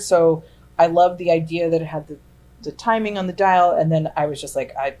color. So I love the idea that it had the timing on the dial, and then I was just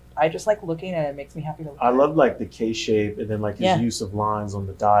like, I just like looking at it. It makes me happy to look I at love like the K shape, and then like his use of lines on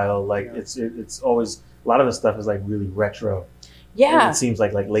the dial. Like it's always a lot of the stuff is like really retro. Yeah, and it seems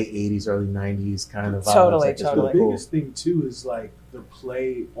like late 80s, early 90s kind of vibes. Totally, like, totally. The biggest thing too is like the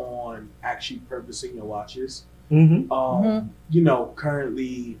play on actually purposing your watches. Mm-hmm. You know,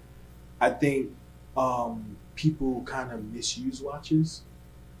 currently, I think people kind of misuse watches.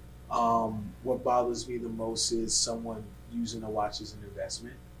 What bothers me the most is someone using a watch as an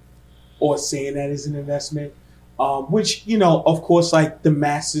investment, or saying that is an investment. Which, you know, of course, like the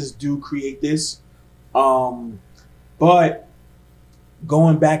masses do create this, but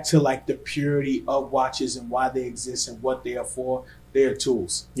going back to like the purity of watches and why they exist and what they are for, they are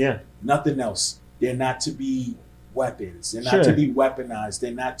tools. Yeah, nothing else. They're not to be weapons. They're not to be weaponized.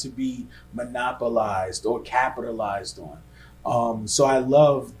 They're not to be monopolized or capitalized on. So I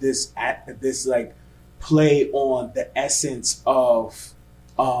love this like play on the essence of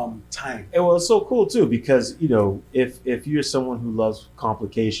time. And well, it's so cool too, because you know, if you're someone who loves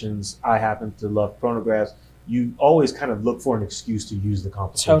complications, I happen to love chronographs. You always kind of look for an excuse to use the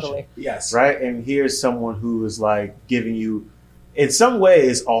complication. Totally. Yes. Right. And here's someone who is like giving you, in some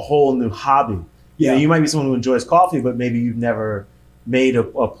ways, a whole new hobby. You know, you might be someone who enjoys coffee, but maybe you've never made a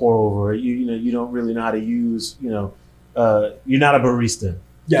pour over. You don't really know how to use. You're not a barista,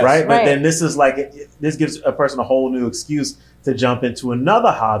 right? But then this is like this gives a person a whole new excuse to jump into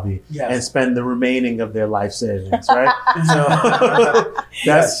another hobby and spend the remaining of their life savings, right? So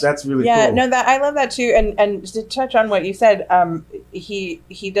that's really cool. Yeah, no, I love that too. And to touch on what you said,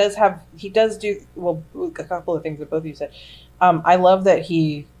 he does do a couple of things that both of you said. I love that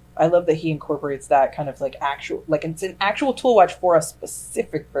he incorporates that kind of like actual, like it's an actual tool watch for a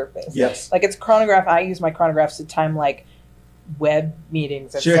specific purpose. Yes. Like it's a chronograph. I use my chronographs to time like web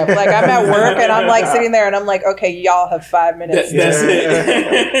meetings and stuff. Like I'm at work and I'm like sitting there and I'm like, okay, y'all have 5 minutes. That's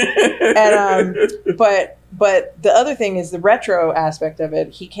it. And but the other thing is the retro aspect of it.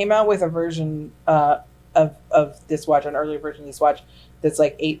 He came out with a version of this watch, an earlier version of this watch that's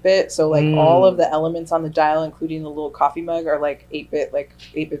like 8-bit. So like all of the elements on the dial, including the little coffee mug, are like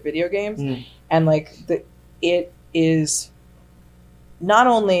 8-bit video games. And like it is not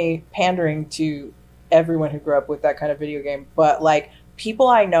only pandering to everyone who grew up with that kind of video game, but like people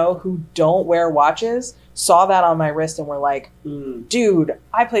I know who don't wear watches saw that on my wrist and were like, dude,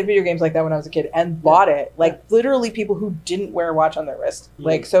 I played video games like that when I was a kid, and bought it. Like literally people who didn't wear a watch on their wrist.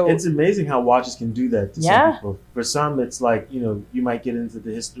 Like, so it's amazing how watches can do that to some people. For some, it's like, you might get into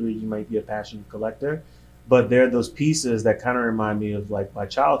the history, you might be a passionate collector, but there are those pieces that kind of remind me of like my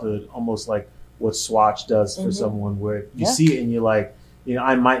childhood, almost like what Swatch does for someone, where you see it and you're like,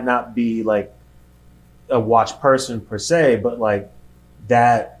 I might not be like a watch person per se, but like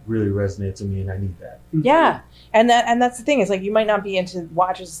that really resonates with me and I need that. Yeah. And that's the thing, is like you might not be into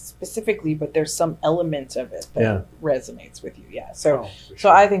watches specifically, but there's some element of it that resonates with you. Yeah. So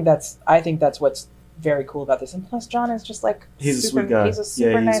I think that's what's very cool about this. And plus John is just like he's a sweet guy. He's a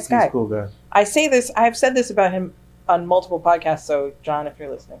super nice guy. He's a cool guy. I've said this about him on multiple podcasts, so John, if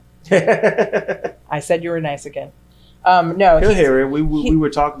you're listening. I said you were nice again. No, he'll hear it. We were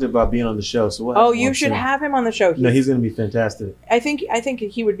talking about being on the show, so we'll you should have him on the show. He's going to be fantastic. I think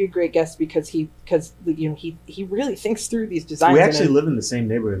he would be a great guest because he really thinks through these designs. We actually live in the same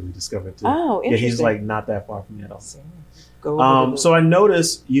neighborhood. We discovered too. Oh, interesting. Yeah, he's like not that far from me at all. Go so I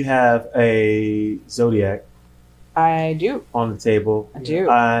noticed you have a Zodiac. I do. On the table. I do.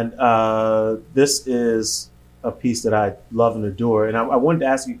 And this is a piece that I love and adore. And I wanted to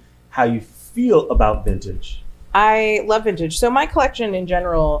ask you how you feel about vintage. I love vintage. So my collection in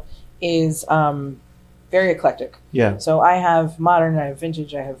general is very eclectic. Yeah. So I have modern, I have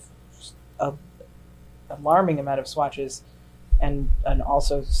vintage, I have a alarming amount of swatches, and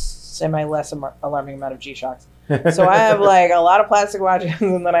also semi-less alarming amount of G-Shocks. So I have like a lot of plastic watches,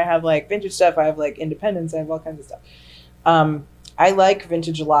 and then I have like vintage stuff. I have like independents. I have all kinds of stuff. I like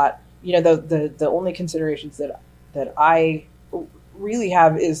vintage a lot. You know, the only considerations that I really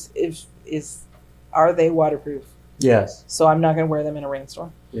have is are they waterproof? Yes. So I'm not going to wear them in a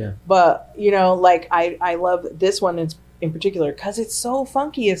rainstorm. Yeah. But you know, like I love this one in particular because it's so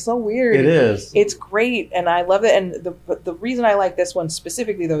funky. It's so weird. It is. It's great, and I love it. And the reason I like this one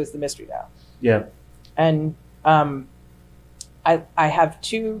specifically though is the mystery dial. Yeah. And I have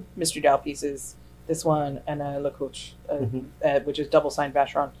two mystery dial pieces. This one and a Le Couche, which is double signed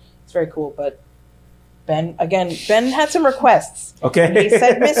Vacheron. It's very cool. But Ben had some requests. Okay. And he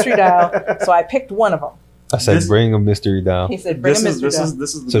said mystery dial, so I picked one of them. I said, bring a mystery dial. He said, bring a mystery dial.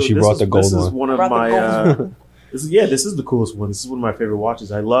 So she brought the gold one. This is one of my. This is the coolest one. This is one of my favorite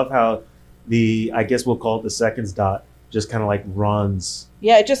watches. I love how I guess we'll call it the seconds dot, just kind of like runs.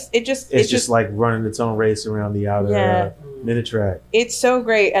 Yeah, it's just like running its own race around the outer minute track. It's so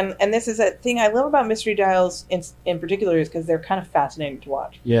great, and this is a thing I love about mystery dials in particular is because they're kind of fascinating to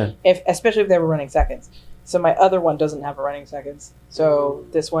watch. Yeah. Especially if they were running seconds. So my other one doesn't have a running seconds. So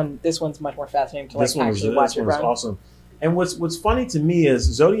this one's much more fascinating to watch it run. This one is awesome. And what's funny to me is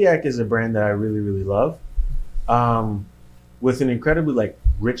Zodiac is a brand that I really, really love, with an incredibly like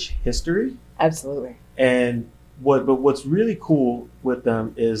rich history. Absolutely. And what's really cool with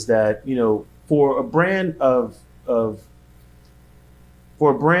them is that, you know, for a brand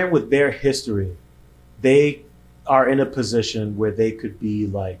with their history, they are in a position where they could be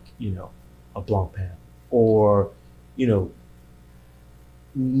like, you know, a Blancpain or, you know,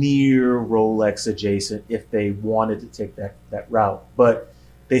 near Rolex adjacent if they wanted to take that route. But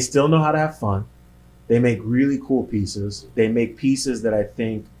they still know how to have fun. They make really cool pieces. They make pieces that I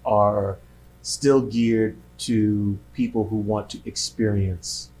think are still geared to people who want to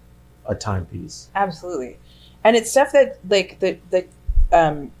experience a timepiece. Absolutely. And it's stuff that like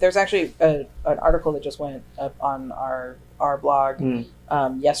there's actually an article that just went up on our blog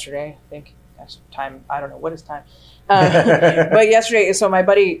yesterday, I think. Time, I don't know what is time, but yesterday. So my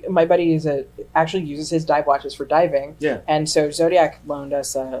buddy actually uses his dive watches for diving. Yeah. And so Zodiac loaned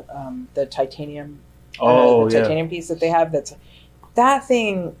us the titanium. Titanium piece that they have. That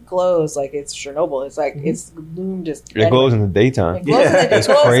thing glows like it's Chernobyl. It's like it's Lumed. It glows in the daytime. It glows it's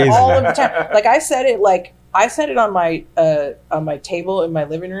crazy. All of the time. Like I set it on my table in my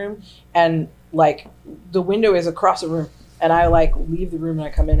living room, and like the window is across the room. And I like leave the room and I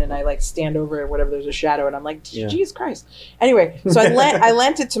come in and I like stand over it, whatever, there's a shadow, and I'm like, Jesus Christ. Anyway, so I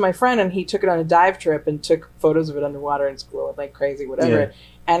lent it to my friend, and he took it on a dive trip and took photos of it underwater and glowed like crazy, whatever. Yeah.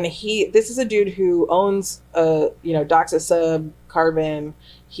 And this is a dude who owns Doxa Sub, Carbon.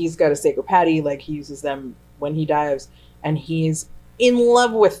 He's got a Seiko Patty, like he uses them when he dives, and he's in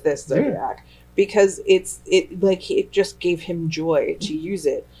love with this Zodiac because it just gave him joy to use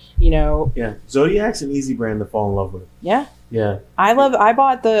it. You know, Zodiac's an easy brand to fall in love with. Yeah. I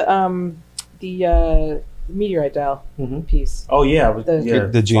bought the meteorite dial piece. Oh yeah,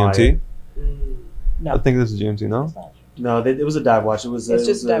 the GMT. No, I think this is GMT. No, it was a dive watch. It's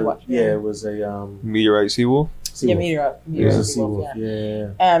just a dive watch. Yeah, it was a meteorite Seawolf. Yeah, meteorite. It was a Seawolf.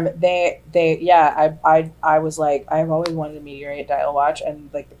 Yeah. I was like, I've always wanted a meteorite dial watch, and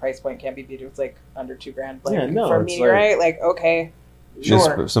like the price point can't be beat. It's like under $2,000. Like, for a meteorite, like okay.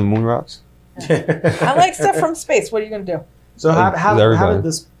 Sure. Just some moon rocks. I like stuff from space. What are you going to do? So how did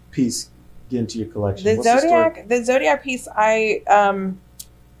this piece get into your collection? The Zodiac piece, I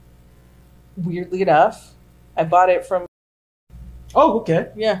weirdly enough, I bought it from. Oh, okay.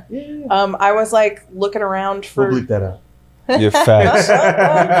 Yeah. I was like looking around for. We'll bleep that out. Your facts.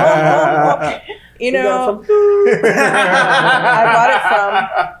 You know, I bought it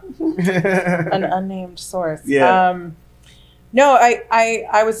from an unnamed source. Yeah. No,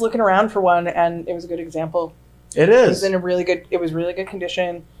 I was looking around for one, and it was a good example. It is. It was in really good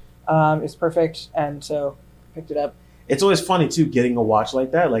condition. It was perfect, and so I picked it up. It's always funny too, getting a watch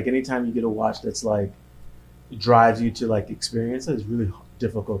like that. Like anytime you get a watch that's like drives you to like experience it, it's really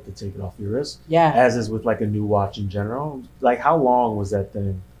difficult to take it off your wrist. Yeah. As is with like a new watch in general. Like how long was that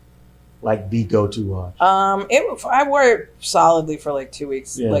thing? Like the go-to watch? I wore it solidly for like 2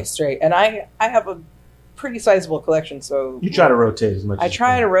 weeks, like straight, and I have a pretty sizable collection, so you try to rotate as much. I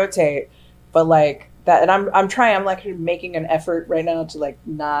try to rotate, but like that, and I'm trying. I'm like making an effort right now to like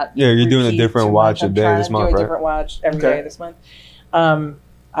not. Yeah, you're doing a repeat different too watch much. a day I'm this trying to month, do a right? different watch every day this month.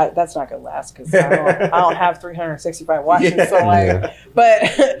 That's not gonna last because I don't have 365 watches. Yeah. So like,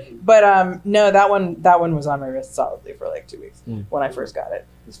 but no, that one was on my wrist solidly for like 2 weeks when I first got it.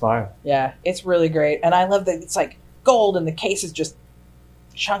 It's fire. Yeah, it's really great, and I love that it's like gold, and the case is just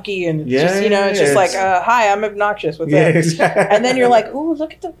chunky, and it's just like, hi, I'm obnoxious with that. Exactly. And then you're like, ooh,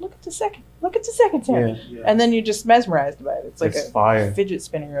 look at the second Sam. Yeah. And then you're just mesmerized by it. It's like It's a fire. fidget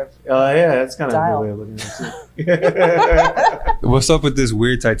spinner of Yeah, that's kind of a Dial. good way of looking at it. What's up with this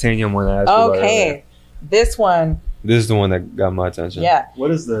weird titanium one I asked you about earlier? okay. This one, This is the one that got my attention. yeah.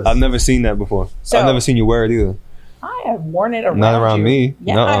 What is this? I've never seen that before. So- I've never seen you wear it either. I have worn it around. Not around you. me.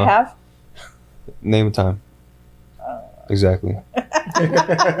 Yeah, Nuh-uh. I have. Name of time. Exactly.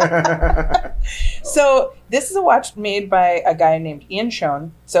 So this is a watch made by a guy named Ian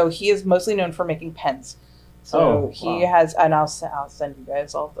Schoen. So he is mostly known for making pens. So he has, and I'll send you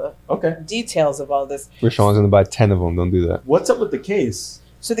guys all the Okay. details of all this. Rashawn's gonna buy 10 of them. Don't do that. What's up with the case?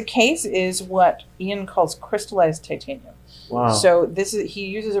 So the case is what Ian calls crystallized titanium. Wow. So he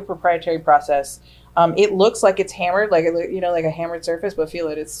uses a proprietary process. It looks like it's hammered, like like a hammered surface, but feel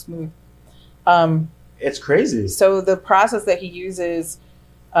it, it's smooth. It's crazy. So the process that he uses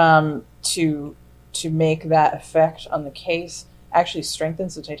to make that effect on the case actually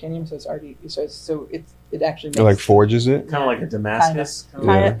strengthens the titanium, so it's already it actually makes It like forges it. Kind of like a Damascus.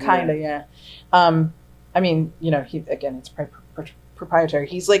 kind of yeah. I mean, it's proprietary.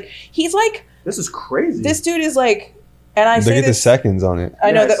 He's like This is crazy. this dude is like, and I Look say at the this. seconds on it.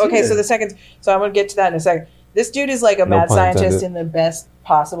 I know Yeah, that. I see Okay, so it. the seconds. So I'm gonna get to that in a second. This dude is like a No mad pun scientist intended. in the best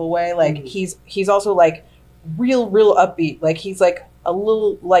possible way. Like he's also like real upbeat. Like he's like a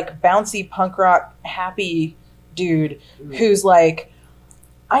little like bouncy punk rock happy dude who's like,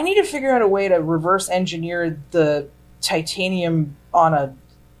 I need to figure out a way to reverse engineer the titanium on a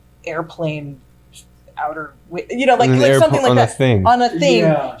airplane outer, like something like on that. a thing. On a thing.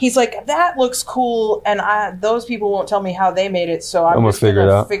 Yeah. He's like, that looks cool, and those people won't tell me how they made it, so I'm gonna just figure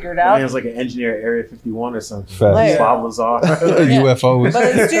gonna it out. figure it I out. mean, it's like an engineer at Area 51 or something. Facts. Like- Bob Lazar. UFOs.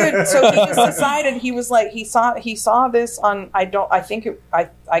 But this dude, so he just decided, he was like, he saw this on, I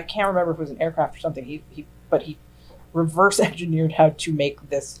can't remember if it was an aircraft or something. But he reverse engineered how to make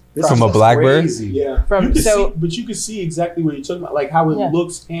this From a Blackbird? Crazy. Yeah. From- You can so- see, but you can see exactly what you're talking about, like how it Yeah.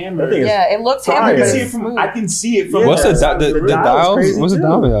 looks I hammered. think Yeah, it looks Fire. hammered, I but can see it's it from. smooth. I can see it from. Yeah. What's the The dial's dial? crazy What's the too.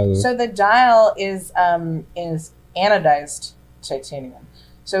 dial made out of? So the dial is anodized titanium.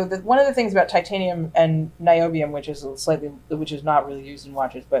 So one of the things about titanium and niobium, which is not really used in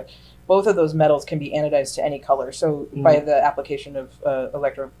watches, but both of those metals can be anodized to any color. So by the application of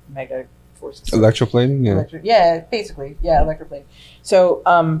electromagnetic forces. Electroplating? Yeah. Basically, electroplating. So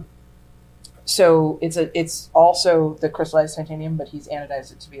it's also the crystallized titanium, but he's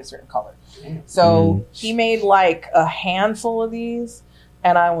anodized it to be a certain color. So he made like a handful of these,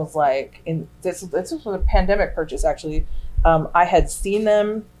 and I was like, this was a pandemic purchase actually. I had seen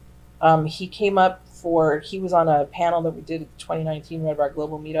them. He was on a panel that we did at the 2019 Red Bar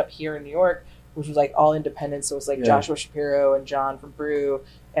Global Meetup here in New York, which was like all independent. So it was like Joshua Shapiro and John from Brew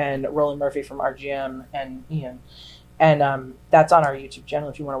and Roland Murphy from RGM and Ian. And that's on our YouTube channel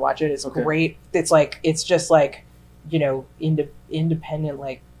if you want to watch it. It's great. It's just like, independent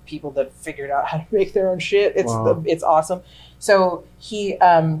like people that figured out how to make their own shit. It's awesome. So he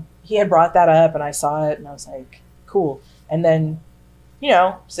had brought that up and I saw it and I was like, cool. And then,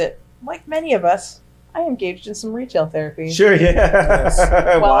 like many of us, I engaged in some retail therapy. Sure,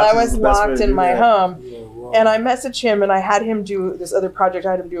 yeah. While I Watch is was the best way locked to in do my that. home. Yeah, wow. And I messaged him and I had him do this other project.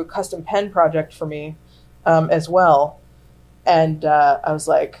 I had him do a custom pen project for me as well. And I was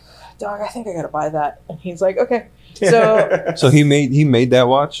like, dog, I think I got to buy that. And he's like, okay. So he made that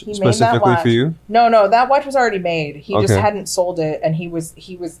watch He made that specifically watch. for you? no, that watch was already made. He just Okay. hadn't sold it. And it was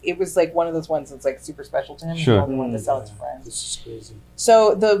like one of those ones that's like super special to him. Sure. He only wanted to sell it to friends. This is crazy.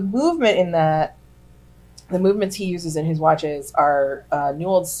 So the movement in that, the movements he uses in his watches are new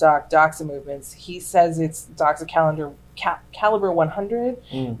old stock Doxa movements. He says it's Doxa caliber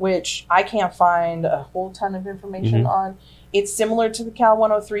 100, which I can't find a whole ton of information on. It's similar to the Cal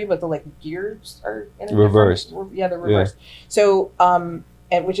 103, but the like gears are in a Reversed. Yeah, they're reversed. So, and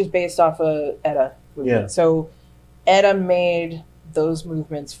which is based off of ETA movement. Yeah. So, ETA made those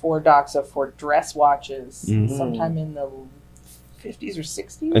movements for Doxa for dress watches sometime in the 50s or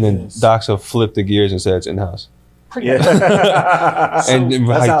 60s. And then Doxa flipped the gears and said it's in-house. Yeah. And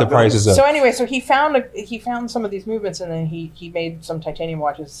That's how hiked the it prices goes. up. So anyway, so he found some of these movements, and then he made some titanium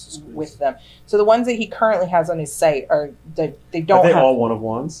watches with them. So the ones that he currently has on his site are they Are don't they have. all one of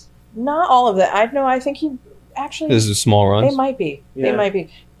ones? Not all of that. I think he actually. This is small runs. They might be. Yeah. They might be.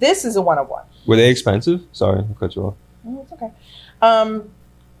 This is a 101. Were they expensive? Sorry, I cut you off. Oh, it's okay.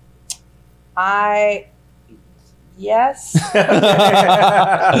 Yes.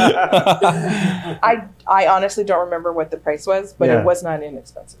 I honestly don't remember what the price was, but Yeah. it was not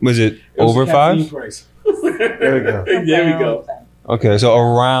inexpensive. Was it It was over a Kathleen 5? price. There we go. There we go. Okay, so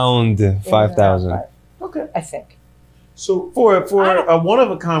around 5,000. Okay. I think. So For a one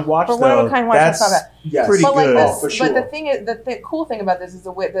of a kind watch, For one of a kind watch, that's not bad. yes, pretty But like good. this, for sure. but the thing is, the cool thing about this is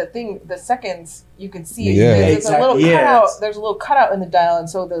the seconds you can see. It. Yeah. There's a little Exactly. Yeah. cutout. There's a little cutout in the dial, and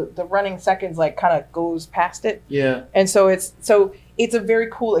so the running seconds like kind of goes past it, Yeah. and so it's a very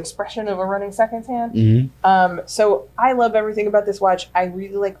cool expression of a running seconds hand. Mm-hmm. So I love everything about this watch. I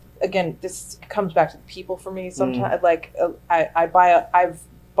really like. Again, this comes back to the people for me. Sometimes I've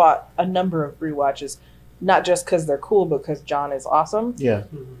bought a number of Brie watches, not just because they're cool, but because John is awesome. Yeah.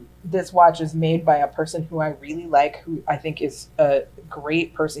 This watch is made by a person who I really like, who I think is a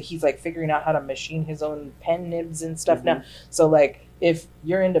great person. He's like figuring out how to machine his own pen nibs and stuff now. So like, if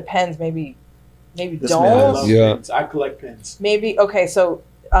you're into pens, maybe This I man love Yeah. pins. I collect pins. maybe okay. So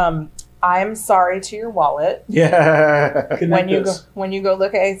I'm sorry to your wallet. Yeah. Connect When you go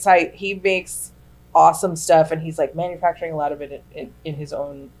look at his site, he makes awesome stuff, and he's like manufacturing a lot of it in his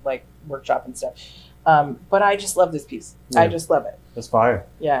own like workshop and stuff. But I just love this piece. Yeah. I just love it. That's fire.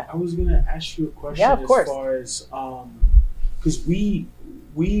 Yeah. I was gonna ask you a question. Yeah, of course. As far as because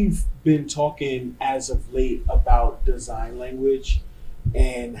we've been talking as of late about design language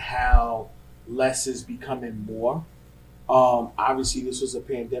and how less is becoming more. Obviously, this was a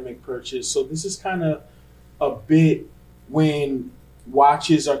pandemic purchase, so this is kind of a bit when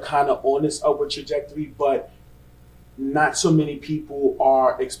watches are kind of on this upward trajectory, but not so many people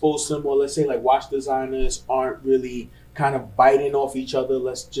are exposed to them, or let's say like watch designers aren't really kind of biting off each other,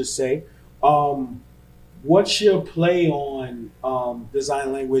 let's just say. What's your play on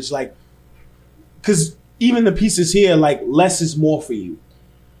design language? Like, because even the pieces here, like less is more for you.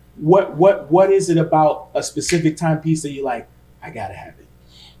 What is it about a specific timepiece that you're like, I gotta have it?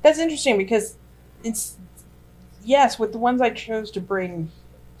 That's interesting because it's yes, with the ones I chose to bring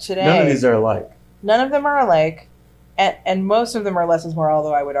today. None of these are alike. None of them are alike, and most of them are less is more.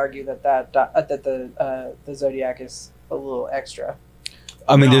 Although I would argue that the Zodiac is a little extra.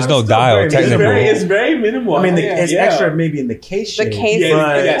 I mean, there's no it's still dial, very minimal. technically. It's very minimal. I mean, Yeah, it's yeah. extra maybe in the case The shape. case,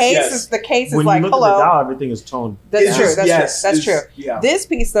 but the case is when like you look at hello. the dial, everything is toned. That's It's true. just- That's yes, true. That's it's- true. yeah. This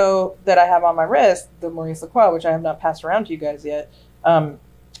piece, though, that I have on my wrist, the Maurice Lacroix, which I have not passed around to you guys yet,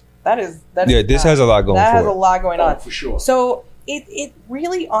 that is Yeah, this has a lot going that for has it. a lot going Oh, on. for sure. So it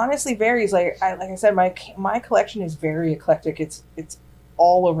really honestly varies. Like I said, my collection is very eclectic. It's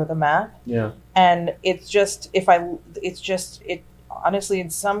all over the map, Yeah. and it's honestly in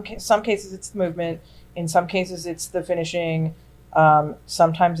some cases it's the movement, in some cases it's the finishing,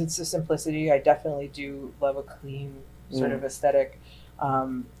 sometimes it's the simplicity. I definitely do love a clean sort of aesthetic,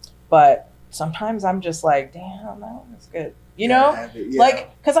 but sometimes I'm just like, damn, that one's good, you know.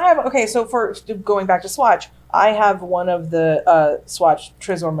 Like, because I have, okay, so for going back to Swatch, I have one of the Swatch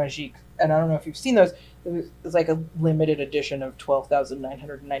Trésor Magique, and I don't know if you've seen those. It was like a limited edition of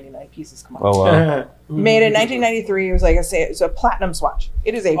 12,999 pieces. Come on. Oh, wow. Made in 1993. It was like it's a platinum Swatch.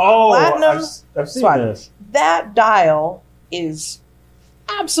 It is a Oh, platinum I've seen Swatch. this. That dial is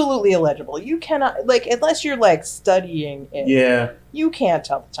absolutely illegible. You cannot, like, unless you're like studying it, Yeah. you can't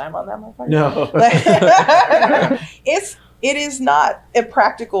tell the time on that motherfucker. No. Like, it is not a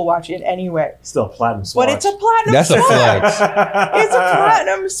practical watch in any way. Still a platinum swatch. But it's a platinum That's a swatch. flex. It's a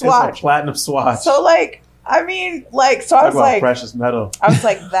platinum swatch. It's a platinum swatch. So like, I mean, like, so I Talk was about like, precious metal.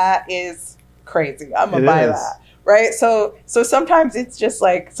 that is crazy. I'm gonna It buy is. that. Right. So sometimes it's just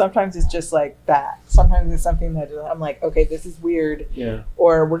like that. Sometimes it's something that I'm like, okay, this is weird Yeah.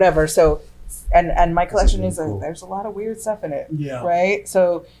 or whatever. So, and my collection really is cool. there's a lot of weird stuff in it. Yeah. Right.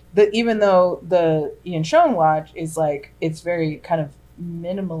 So even though the Ian Schoen watch is like, it's very kind of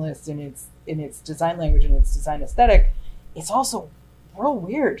minimalist in its design language and its design aesthetic, it's also real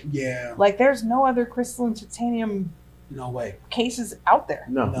weird. Yeah. Like there's no other crystalline titanium No way. cases out there.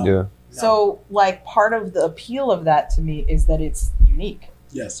 No. No. Yeah. So like part of the appeal of that to me is that it's unique.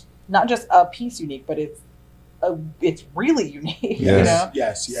 Yes. Not just a piece unique, but it's really unique. You Yes. know?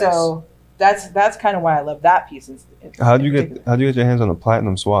 Yes. Yes. So that's kind of why I love that piece. How'd you get your hands on a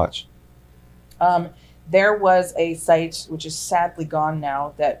platinum swatch? There was a site which is sadly gone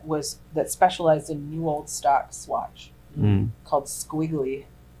now that specialized in new old stock swatch called Squiggly.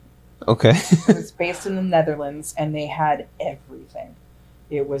 Okay. It was based in the Netherlands, and they had everything.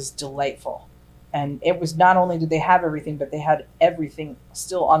 It was delightful. And it was not only did they have everything, but they had everything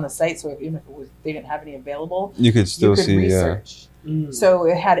still on the site. So even if they didn't have any available, you could still see research. So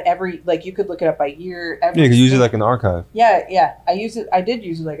it had you could look it up by year. You could use it like an archive. Yeah. I did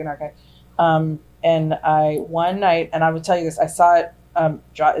use it like an archive. And one night, and I will tell you this, I saw it.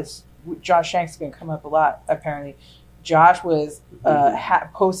 Josh Shanks is going to come up a lot, apparently. Josh was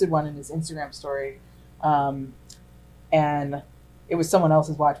posted one in his Instagram story, and it was someone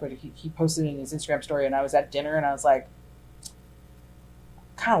else's watch, but he posted it in his Instagram story, and I was at dinner, and I was like,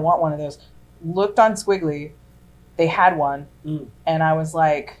 kind of want one of those. Looked on Squiggly, they had one, and I was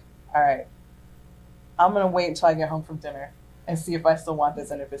like, all right, I'm going to wait until I get home from dinner and see if I still want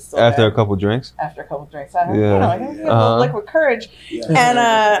this and if it's still after there. a couple drinks. I gotta get a little liquid courage.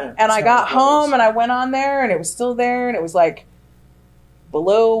 Yeah. And I got home and I went on there and it was still there and it was like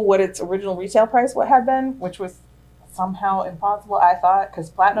below what its original retail price had been, which was somehow impossible, I thought, because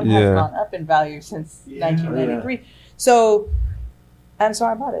platinum has gone up in value since 1993. Yeah. So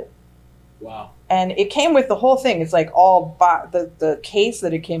I bought it. Wow. And it came with the whole thing. It's like all the case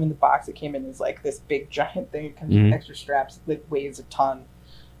that it came in the box it came in is like this big giant thing. It comes with extra straps that weighs a ton.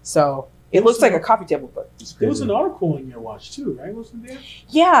 So it looks like a coffee table book. There was an article in your watch too, right? Wasn't there?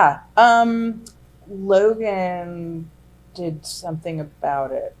 Yeah. Logan did something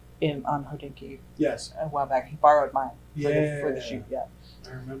about it on Hodinkee. Yes. A while back. He borrowed mine for the shoot. Yeah.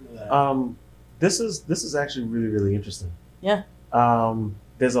 I remember that. This is actually really, really interesting. Yeah.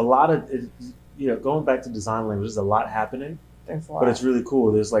 There's a lot of, going back to design language, there's a lot happening. There's a lot. But it's really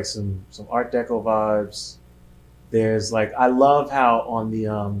cool. There's like some Art Deco vibes. There's like, I love how on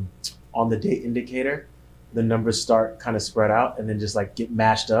the date indicator, the numbers start kind of spread out and then just like get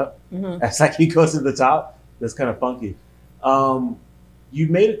mashed up. As like he goes to the top. That's kind of funky. You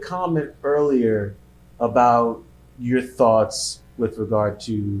made a comment earlier about your thoughts with regard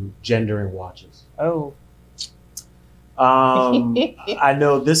to gendering watches. Oh. I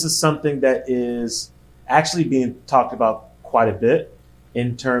know this is something that is actually being talked about quite a bit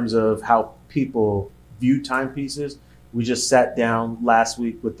in terms of how people view timepieces. We just sat down last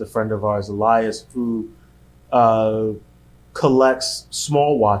week with a friend of ours, Elias, who collects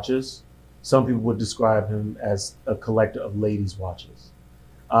small watches. Some people would describe him as a collector of ladies' watches.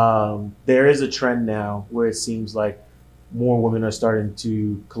 There is a trend now where it seems like more women are starting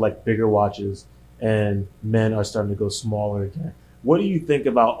to collect bigger watches and men are starting to go smaller again. What do you think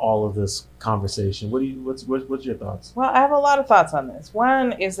about all of this conversation? What's your thoughts? Well, I have a lot of thoughts on this.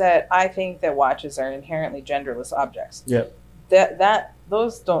 One is that I think that watches are inherently genderless objects. Yep.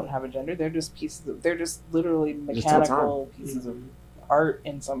 Those don't have a gender. They're just they're just literally mechanical pieces of art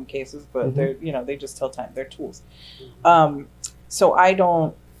in some cases, but they just tell time. They're tools. So I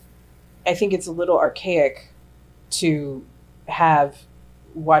think it's a little archaic to have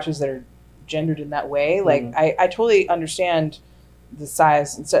watches that are gendered in that way. Like I totally understand the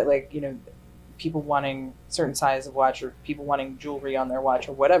size and so like, people wanting certain size of watch or people wanting jewelry on their watch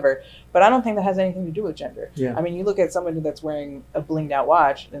or whatever, but I don't think that has anything to do with gender. Yeah. I mean, you look at somebody that's wearing a blinged out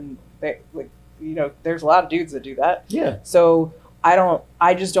watch and there's a lot of dudes that do that. Yeah. So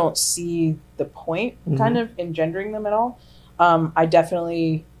I just don't see the point kind of in gendering them at all. I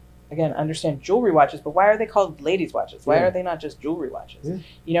definitely, again, understand jewelry watches, but why are they called ladies' watches? Why are they not just jewelry watches?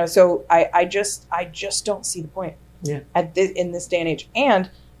 Yeah. So I just don't see the point in this day and age. And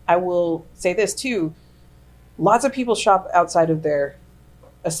I will say this too, lots of people shop outside of their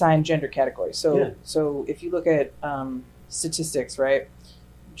assigned gender category. So if you look at statistics, right,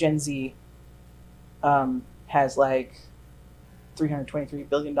 Gen Z has like $323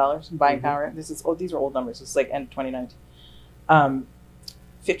 billion in buying power. These are old numbers. It's like end of 2019.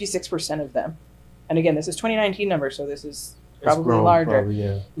 56% of them, and again, this is 2019 numbers, so this is probably larger.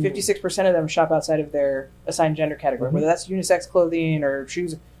 56% of them shop outside of their assigned gender category, whether that's unisex clothing or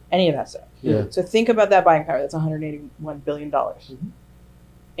shoes, any of that stuff. Yeah. So think about that buying power. That's $181 billion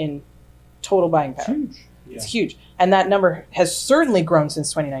in total buying power. Huge. Yeah. It's huge. And that number has certainly grown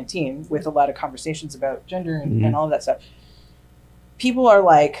since 2019 with a lot of conversations about gender and all of that stuff. People are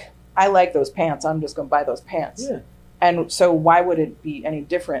like, I like those pants. I'm just going to buy those pants. Yeah. And so why would it be any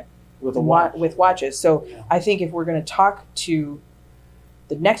different with watches? So I think if we're going to talk to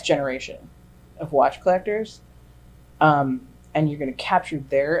the next generation of watch collectors, and you're going to capture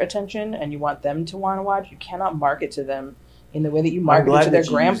their attention and you want them to want to watch, you cannot market to them in the way that you market to their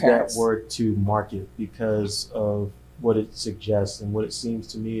grandparents. Use that word to market because of what it suggests and what it seems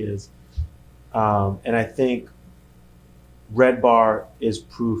to me is, and I think Red Bar is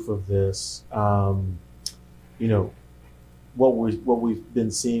proof of this. What we've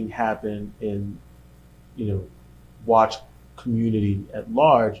been seeing happen in, watch community at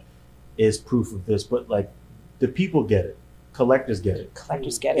large is proof of this, but like the people get it. Collectors get it.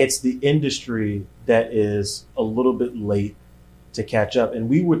 Collectors get it. It's the industry that is a little bit late to catch up. And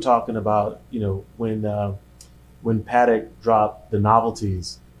we were talking about, when Paddock dropped the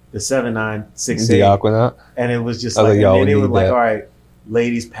novelties, the 7968, the Aquanaut, and it was just I was like, like, yo, and they we were need like, that. all right,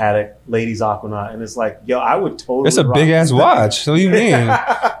 ladies Paddock, ladies Aquanaut, and it's like, yo, I would totally. It's a rock big ass this. watch. What do you mean?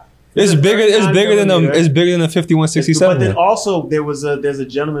 It's bigger. It's bigger than it's bigger than a 5167. But then also there's a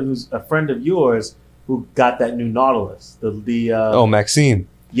gentleman who's a friend of yours who got that new Nautilus. Maxime.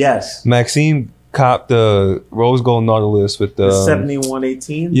 Yes. Maxime copped the rose gold Nautilus with the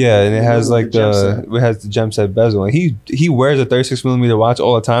 7118. Yeah, and it has like gem set. it has the gem set bezel, and he wears a 36mm watch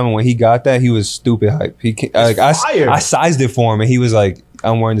all the time. And when he got that, he was stupid hype. I sized it for him, and he was like,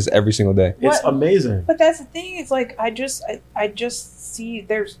 "I'm wearing this every single day." It's amazing. But that's the thing. It's like I just see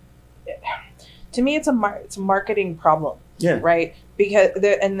there's. To me, it's a marketing problem. Yeah. Right. Because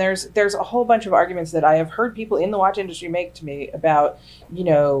there's a whole bunch of arguments that I have heard people in the watch industry make to me about,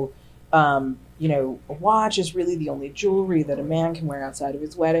 a watch is really the only jewelry that a man can wear outside of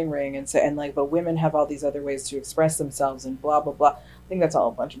his wedding ring, but women have all these other ways to express themselves and blah blah blah. I think that's all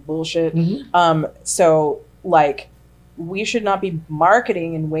a bunch of bullshit. Mm-hmm. So like, we should not be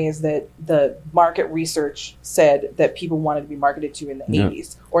marketing in ways that the market research said that people wanted to be marketed to in the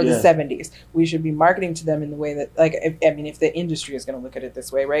 80s or the 70s. We should be marketing to them in the way that, like, if the industry is going to look at it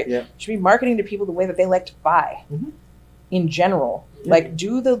this way, right? Yeah. Should be marketing to people the way that they like to buy in general. Yeah. Like,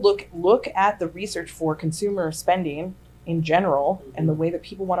 do the look at the research for consumer spending in general and the way that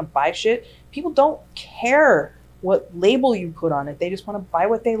people want to buy shit. People don't care what label you put on it. They just want to buy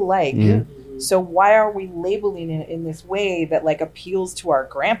what they like. Mm-hmm. So why are we labeling it in this way that like appeals to our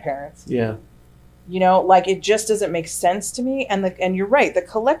grandparents? Yeah. Like it just doesn't make sense to me. And you're right. The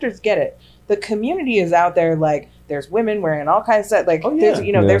collectors get it. The community is out there. Like there's women wearing all kinds of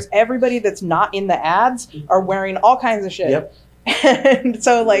there's everybody that's not in the ads are wearing all kinds of shit. Yep. And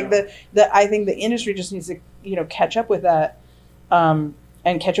so like I think the industry just needs to, catch up with that.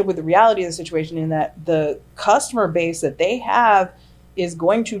 And catch up with the reality of the situation in that the customer base that they have is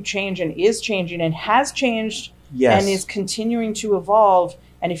going to change and is changing and has changed and is continuing to evolve.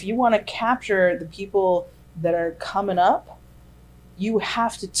 And if you want to capture the people that are coming up, you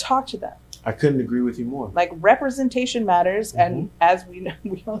have to talk to them. I couldn't agree with you more. Like representation matters. And as we know,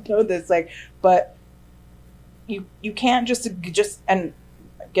 we all know this, but you can't just and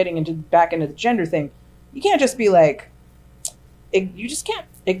getting back into the gender thing, you can't just be like, you just can't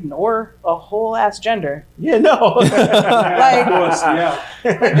ignore a whole ass gender. Yeah, no. Just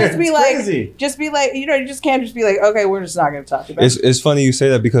be like, crazy. You just can't just be like, okay, we're just not going to talk about it. It's funny you say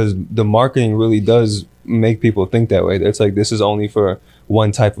that because the marketing really does make people think that way. It's like, this is only for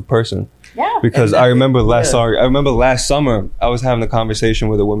one type of person. Yeah. Because I remember last summer, I was having a conversation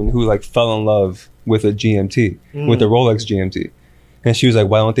with a woman who like fell in love with a GMT, with the Rolex GMT. And she was like,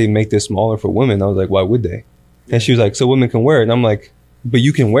 why don't they make this smaller for women? I was like, why would they? And she was like, so women can wear it. And I'm like, but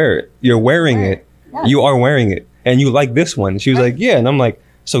you can wear it. You're wearing it. Yeah. You are wearing it. And you like this one. She was like, yeah. And I'm like,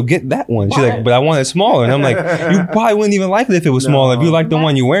 so get that one. She's like, but I want it smaller. And I'm like, you probably wouldn't even like it if it was smaller. If you like the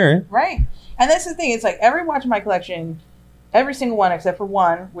one you're wearing. Right. And that's the thing. It's like every watch in my collection, every single one except for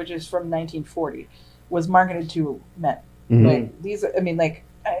one, which is from 1940, was marketed to men. Mm-hmm. Like these,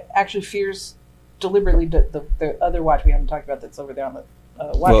 actually Fears deliberately, the other watch we haven't talked about that's over there on the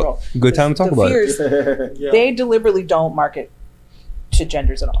watch roll. Good time to talk about Fears, it. They deliberately don't market to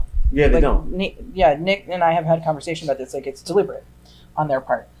genders at all. Yeah, they don't. Nick and I have had a conversation about this. Like, it's deliberate on their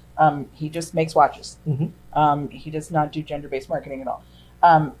part. He just makes watches. Mm-hmm. He does not do gender-based marketing at all.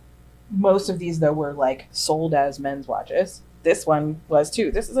 Most of these, though, were like sold as men's watches. This one was too.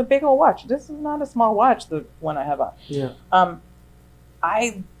 This is a big old watch. This is not a small watch, the one I have on. Yeah.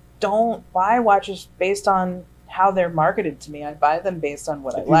 I don't buy watches based on how they're marketed to me. I buy them based on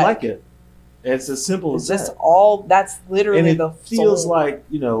what I like. You like it. It's as simple as that. That's literally and it the feels like,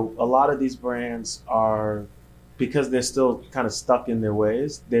 a lot of these brands are, because they're still kind of stuck in their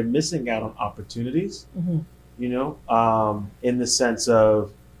ways, they're missing out on opportunities, in the sense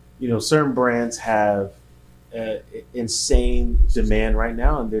of, certain brands have insane demand right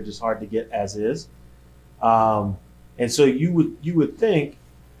now and they're just hard to get as is. And so you would think,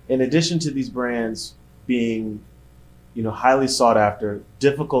 in addition to these brands being, highly sought after,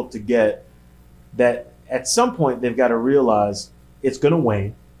 difficult to get, that at some point they've got to realize it's going to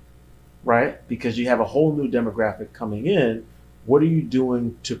wane, right? Because you have a whole new demographic coming in. What are you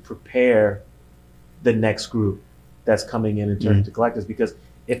doing to prepare the next group that's coming in terms of collectors? Because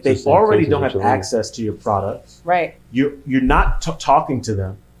if they already don't have access to your product, right, you're not talking to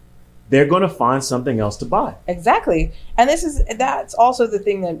them. they're going to find something else to buy. Exactly. And that's also the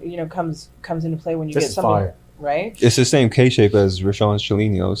thing that, comes into play when you get something, fire. Right? It's the same case shape as Rashawn's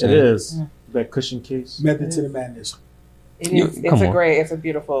Chelino. It is. Yeah. That cushion case. Method to the madness. It is. It's a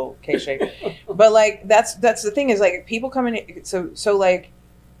beautiful case shape. But like, that's the thing is like people come in. So like,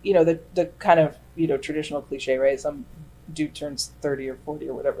 the kind of, traditional cliche, right? Some dude turns 30 or 40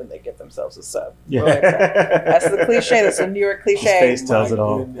 or whatever and they get themselves a sub. Yeah. That's the cliche. That's a New York cliche. His face tells it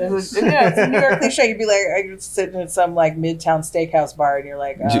all. It's a New York cliche. You'd be like, I sitting in some like Midtown steakhouse bar and you're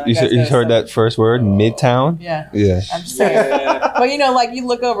like, you heard that first word, Midtown? Yeah. Yeah. I'm just saying. But like you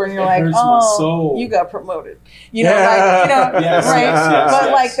look over and you're like, you got promoted. Yes, right? yes, but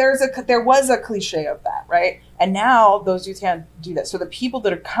yes. like there was a cliche of that, right? And now those dudes can't do that. So the people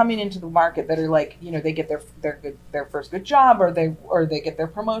that are coming into the market that are like, they get their first good job, or they get their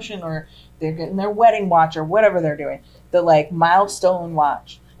promotion, or they're getting their wedding watch, or whatever they're doing, the like milestone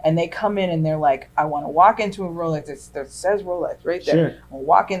watch, and they come in and they're like, I want to walk into a Rolex. It says Rolex right there. Sure. I'll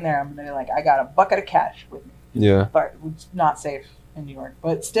walk in there. I'm gonna like, I got a bucket of cash with me. Yeah, but it's not safe in New York.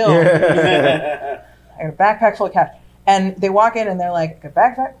 But still, I got a backpack full of cash, and they walk in and they're like, a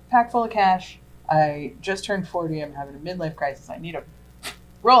backpack full of cash. I just turned 40. I'm having a midlife crisis. I need a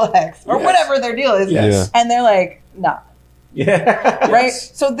Rolex or whatever their deal is. Yes. And they're like, nah. Yeah. Right?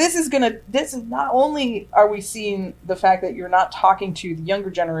 Yes. So this is not only are we seeing the fact that you're not talking to the younger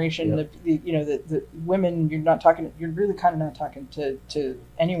generation, the women, you're really kind of not talking to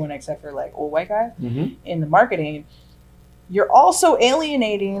anyone except for like old white guys in the marketing. You're also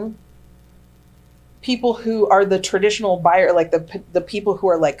alienating people who are the traditional buyer, like the people who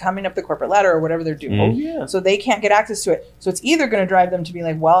are like coming up the corporate ladder or whatever they're doing. Oh yeah. So they can't get access to it. So it's either going to drive them to be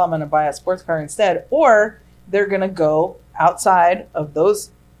like, well, I'm going to buy a sports car instead, or they're going to go outside of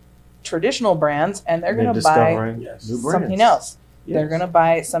those traditional brands and they're going to buy something else. Yes. They're going to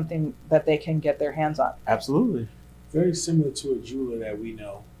buy something that they can get their hands on. Absolutely. Very similar to a jeweler that we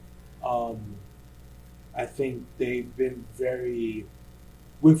know. I think they've been very...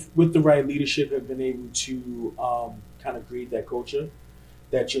 With the right leadership, have been able to kind of create that culture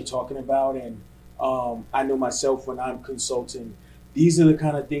that you're talking about. And I know myself when I'm consulting, these are the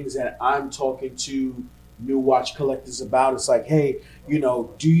kind of things that I'm talking to new watch collectors about. It's like, hey,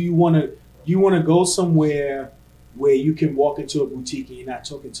 do you want to go somewhere where you can walk into a boutique and you're not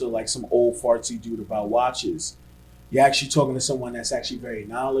talking to like some old fartsy dude about watches. You're actually talking to someone that's actually very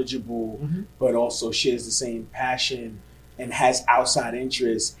knowledgeable, but also shares the same passion and has outside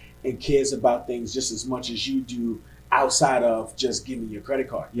interests and cares about things just as much as you do outside of just giving your credit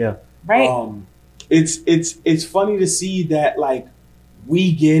card. Yeah. Right. It's funny to see that like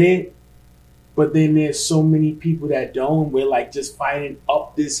we get it, but then there's so many people that don't. We're like just fighting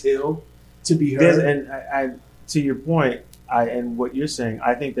up this hill to be heard. And I to your point, and what you're saying,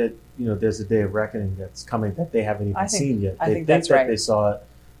 I think that there's a day of reckoning that's coming that they haven't even seen yet. I think that's right. They saw it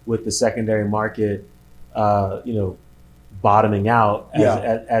with the secondary market, bottoming out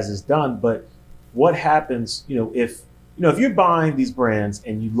as is done. But what happens, if you're buying these brands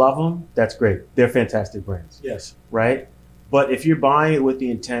and you love them, that's great. They're fantastic brands. Yes. Right. But if you're buying it with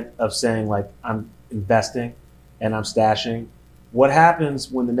the intent of saying like, I'm investing and I'm stashing, what happens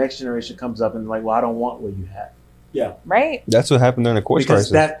when the next generation comes up and like, well, I don't want what you have. Yeah. Right. That's what happened during the quartz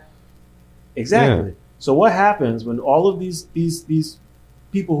crisis. Exactly. Yeah. So what happens when all of these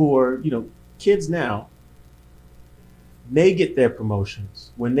people who are, kids now, they get their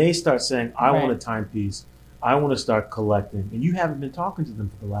promotions, when they start saying, I want a timepiece, I want to start collecting, and you haven't been talking to them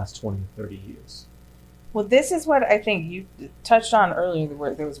for the last 20 or 30 years. Well, this is what I think you touched on earlier,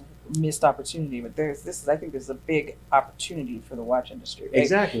 where there was missed opportunity, but I think there's a big opportunity for the watch industry. Right?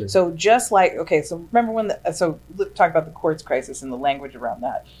 Exactly. So just like, so remember when let's talk about the quartz crisis and the language around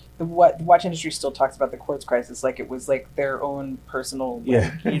that. The watch industry still talks about the quartz crisis like it was like their own personal,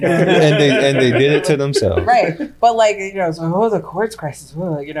 and they did it to themselves, right? But like the quartz crisis,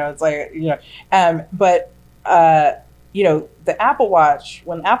 it's like but the Apple Watch,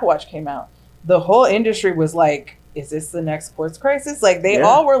 when the Apple Watch came out, the whole industry was like, is this the next quartz crisis? Like they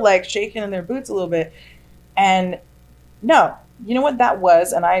all were like shaking in their boots a little bit, and no, you know what that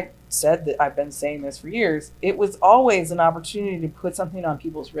was, and I said that I've been saying this for years, it was always an opportunity to put something on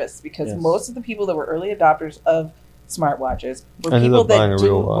people's wrists because most of the people that were early adopters of smartwatches were people that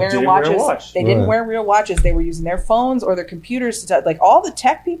didn't wear watches. They didn't wear real watches. They were using their phones or their computers to like all the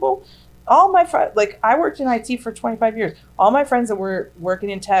tech people. All my friends, like I worked in IT for 25 years. All my friends that were working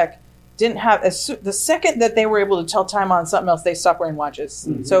in tech didn't have the second that they were able to tell time on something else, they stopped wearing watches.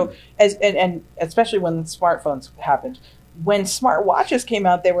 Mm-hmm. So and especially when smartphones happened. When smart watches came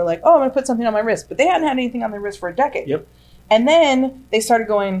out, they were like, oh, I'm going to put something on my wrist. But they hadn't had anything on their wrist for a decade. Yep. And then they started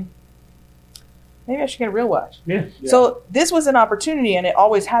going, maybe I should get a real watch. Yeah. So this was an opportunity, and it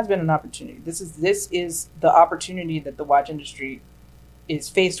always has been an opportunity. This is the opportunity that the watch industry is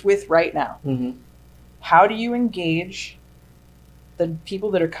faced with right now. Mm-hmm. How do you engage the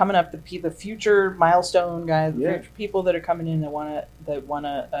people that are coming up, the future milestone guys, the future people that are coming in that wanna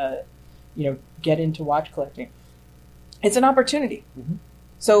get into watch collecting? It's an opportunity. Mm-hmm.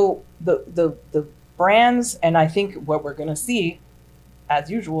 So the brands, and I think what we're going to see,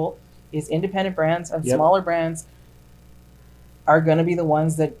 as usual, is independent brands and smaller brands are going to be the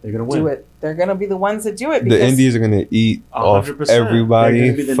ones that do it. They're going to be the ones that do it. The indies are going to eat 100%. Off everybody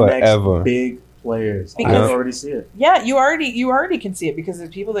They're be the forever. Next big players. Because, I already see it. Yeah, you already can see it because there's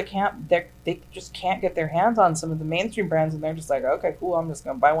people that they just can't get their hands on some of the mainstream brands, and they're just like, okay, cool, I'm just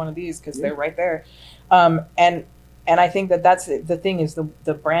going to buy one of these because they're right there. And I think that's the thing is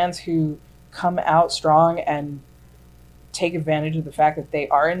the brands who come out strong and take advantage of the fact that they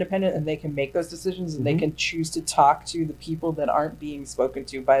are independent and they can make those decisions and they can choose to talk to the people that aren't being spoken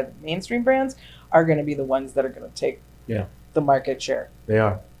to by the mainstream brands are going to be the ones that are going to take the market share. They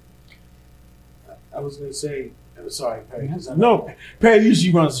are. I was going to say, sorry, Perry. No, Perry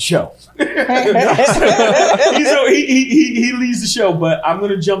usually runs the show. He leads the show, but I'm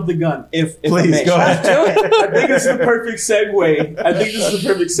going to jump the gun. If Please, go ahead. I think it's the perfect segue.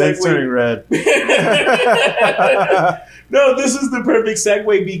 That's turning red. No, this is the perfect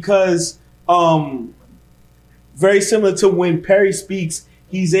segue because very similar to when Perry speaks,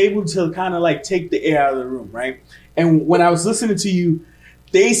 he's able to kind of like take the air out of the room, right? And when I was listening to you,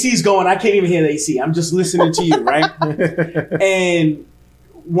 the AC's going, I can't even hear the AC. I'm just listening to you, right? And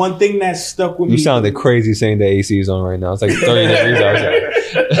one thing that stuck with me. You sounded crazy saying the AC is on right now. It's like 30 degrees outside.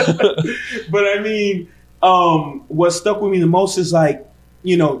 But I mean, what stuck with me the most is like,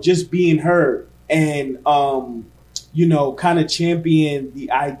 just being heard and, kind of champion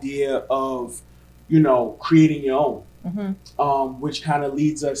the idea of, creating your own, which kind of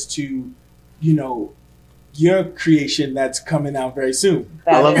leads us to, your creation that's coming out very soon.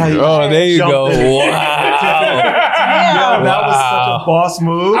 I love how you there you go. Wow. That was such a boss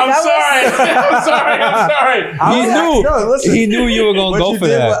move. I'm sorry. He knew you were going to go for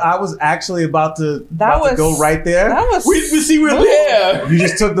that. I was actually about to go right there. We're there. You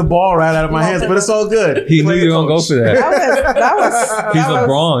just took the ball right out of my hands, but it's all good. He knew you were going to go for that. He's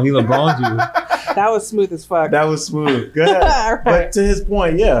LeBron. He LeBron'd you. That was smooth as fuck. That was smooth. Go ahead. Right. But to his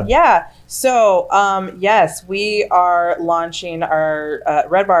point, Yeah. So, yes, we are launching our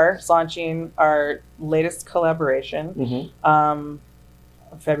Red Bar is launching our latest collaboration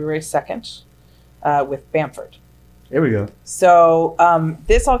February 2nd with Bamford. There we go. So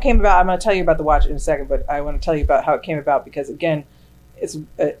this all came about. I'm going to tell you about the watch in a second, but I want to tell you about how it came about because, again,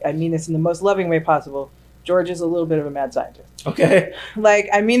 I mean this in the most loving way possible. George is a little bit of a mad scientist. Okay. Like,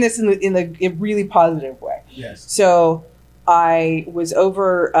 I mean this in a really positive way. Yes. So I was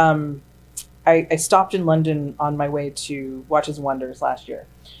over... I stopped in London on my way to Watches and Wonders last year,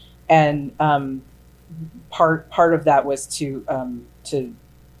 and part of that was to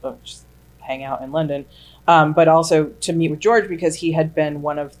just hang out in London, but also to meet with George because he had been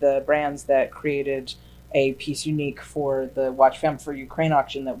one of the brands that created a piece unique for the Watch Femme for Ukraine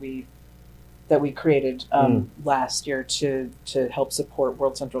auction that we created last year to help support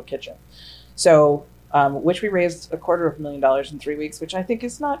World Central Kitchen. So, which we raised $250,000 in 3 weeks, which I think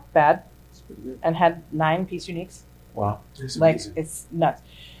is not bad. And had 9 piece uniques. Wow. It's nuts.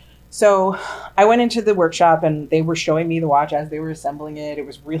 So I went into the workshop and they were showing me the watch as they were assembling it. It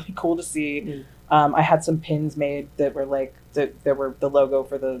was really cool to see. I had some pins made that were like that were the logo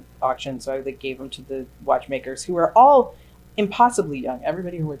for the auction. So I gave them to the watchmakers who are all impossibly young.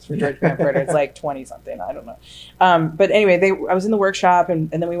 Everybody who works for George Bamford is like 20 something. I don't know. But anyway, I was in the workshop and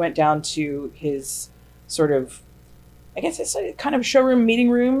then we went down to his sort of, I guess it's like kind of a showroom meeting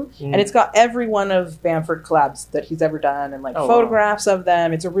room, and it's got every one of Bamford collabs that he's ever done and photographs of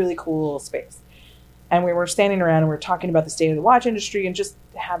them. It's a really cool space. And we were standing around and we were talking about the state of the watch industry and just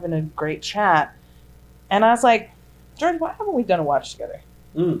having a great chat. And I was like, George, why haven't we done a watch together?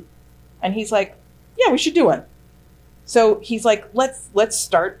 And he's like, yeah, we should do one. So he's like, let's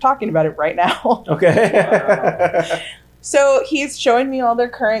start talking about it right now. Okay. So he's showing me all their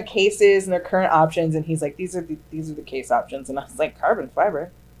current cases and their current options, and he's like, "These are the case options." And I was like, "Carbon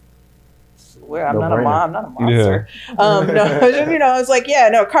fiber." Well, I'm not a monster. Yeah. No, I was like, "Yeah,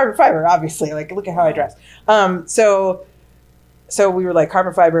 no, carbon fiber, obviously. Like, look at how I dress." So we were like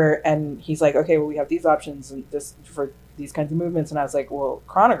carbon fiber, and he's like, "Okay, well, we have these options and this for these kinds of movements." And I was like, "Well,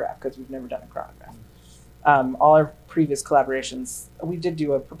 chronograph, because we've never done a chronograph." All our previous collaborations, we did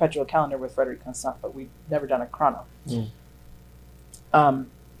do a perpetual calendar with Frederic Constant, but we've never done a chrono.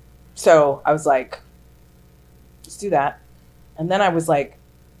 So I was like, let's do that. And then I was like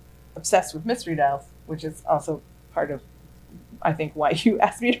obsessed with mystery dials, which is also part of, I think, why you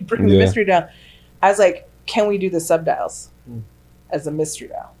asked me to bring the mystery dial. I was like, can we do the subdials as a mystery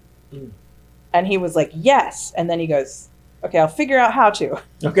dial? And he was like, yes. And then he goes, okay, I'll figure out how to.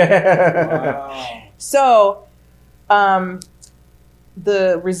 Okay. Wow. So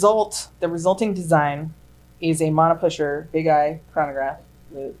the resulting design is a monopusher, big eye chronograph,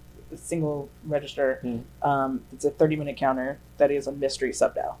 the single register. It's a 30-minute counter that is a mystery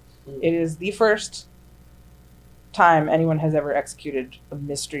subdial. It is the first time anyone has ever executed a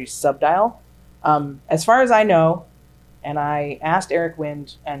mystery subdial. As far as I know, and I asked Eric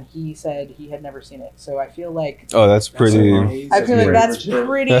Wind, and he said he had never seen it. So I feel like that's pretty. I feel like that's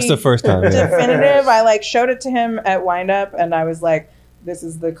pretty. That's the first time. Definitive. I like showed it to him at Wind Up, and I was like, "This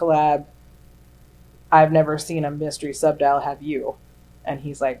is the collab. I've never seen a mystery subdial. Have you?" And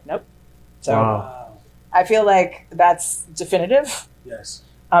he's like, "Nope." So I feel like that's definitive. Yes.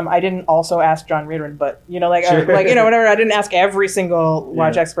 I didn't also ask John Riedran, but Sure. whatever. I didn't ask every single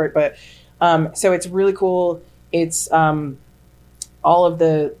watch expert, but so it's really cool. It's all of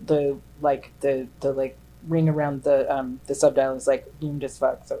the ring around the subdial is like loomed as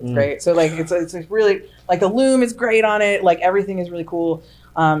fuck, so it's great. So like it's really like the loom is great on it. Like everything is really cool.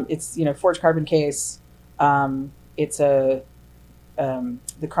 It's forged carbon case. It's a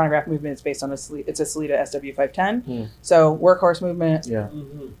the chronograph movement is based on it's a Sellita SW510. So workhorse movement. Yeah.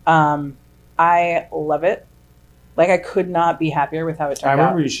 I love it. Like I could not be happier with how it turned out. I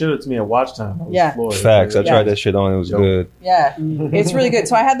remember you showed it to me at Watch Time. I was floored. Facts. I tried that shit on. It was good. Yeah, it's really good.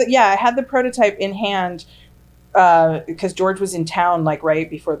 So I had the prototype in hand because George was in town like right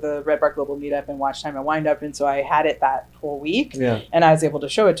before the Red Bar Global meetup and Watch Time and Wind Up, and so I had it that whole week. Yeah. And I was able to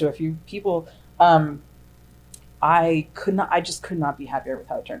show it to a few people. I just could not be happier with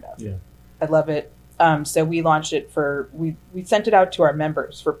how it turned out. Yeah. I love it. So we launched it we sent it out to our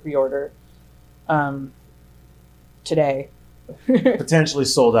members for pre-order today. Potentially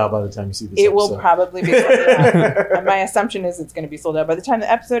sold out by the time you see this It episode. will probably be sold out. My assumption is it's going to be sold out by the time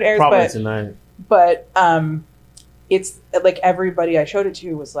the episode airs. Probably tonight. But it's like everybody I showed it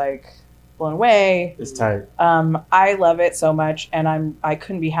to was like blown away. It's tight. I love it so much, and I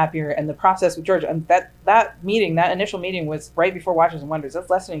couldn't be happier. And the process with George, and that initial meeting was right before Watches and Wonders. That's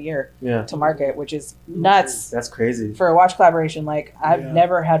less than a year to market, which is nuts. That's crazy for a watch collaboration. Like I've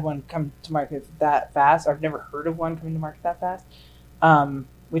never had one come to market that fast. I've never heard of one coming to market that fast.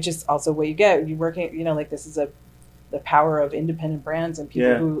 Which is also what you get. You working, like this is the power of independent brands and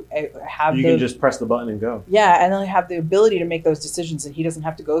people who have you can just press the button and go. Yeah, and they have the ability to make those decisions, and he doesn't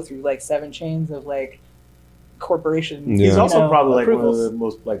have to go through like 7 chains of like corporations. He's also probably like one of the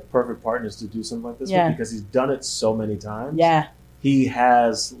most like perfect partners to do something like this with because he's done it so many times. Yeah, he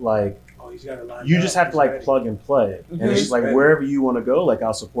has like he's got a line. You just have to like plug and play, and it's just like wherever you want to go, like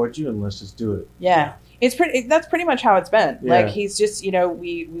I'll support you and let's just do it. Yeah. That's pretty much how it's been. Yeah. Like he's just,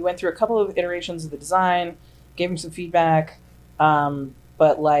 we went through a couple of iterations of the design, gave him some feedback,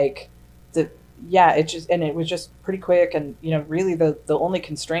 but like it was just pretty quick, and really the only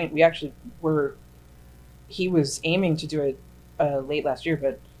constraint he was aiming to do it late last year,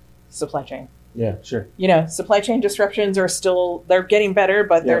 but supply chain. Yeah, sure. Supply chain disruptions they're getting better,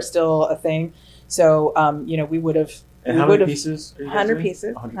 but they're still a thing. So we would have. And how many pieces? 100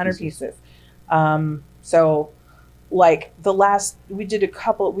 pieces. 100 pieces. So like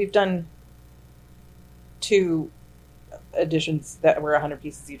we've done 2 editions that were 100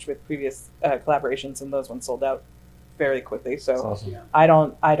 pieces each with previous collaborations, and those ones sold out very quickly. So awesome. I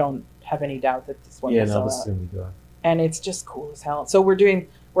don't have any doubt that this one will sell out. Gonna be good. And it's just cool as hell. So we're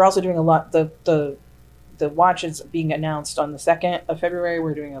also doing a lot. The watch is being announced on the 2nd of February.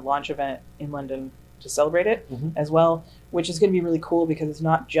 We're doing a launch event in London to celebrate it as well, which is going to be really cool because it's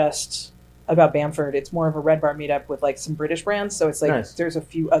not just about Bamford. It's more of a Red Bar meetup with like some British brands. So it's like there's a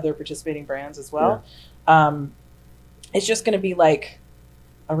few other participating brands as well. Yeah. It's just going to be like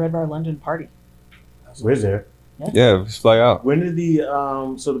a Red Bar London party. We're there. Yeah, just fly out. When did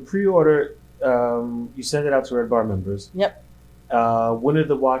the pre-order, you sent it out to Red Bar members. Yep. When did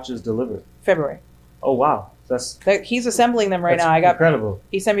the watches deliver? February. Oh, wow. He's assembling them right now. Incredible.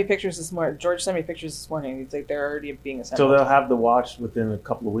 He sent me pictures this morning. George sent me pictures this morning. He's like, they're already being assembled. So they'll have the watch within a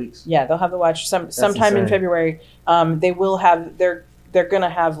couple of weeks. Yeah, they'll have the watch sometime in February. They will have. They're gonna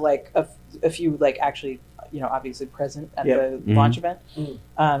have like a few like actually obviously present at the launch event.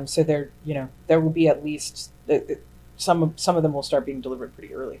 So there will be at least some of them will start being delivered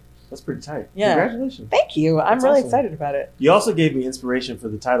pretty early. That's pretty tight. Yeah. Congratulations. Thank you. I'm really excited about it. You also gave me inspiration for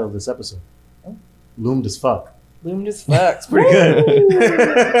the title of this episode. Loomed as fuck. Lumed as fuck. It's pretty good.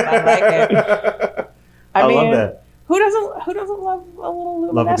 I like it. I mean, love that. Who doesn't love a little Love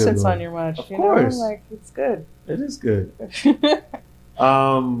a good luminescence one. on your watch? Of You course. know, like it's good. It is good.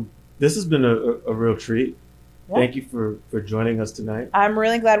 This has been a real treat. Yeah. Thank you for joining us tonight. I'm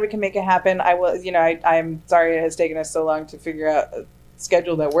really glad we can make it happen. I'm sorry it has taken us so long to figure out a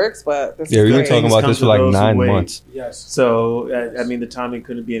schedule that works, but this Yeah, is we've been great. talking about Things this for come like to those who 9 wait. months. Yes. So, I mean, the timing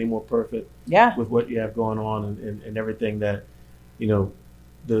couldn't be any more perfect Yeah. with what you have going on and everything that, you know,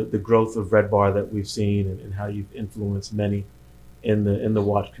 the growth of Red Bar that we've seen and how you've influenced many in the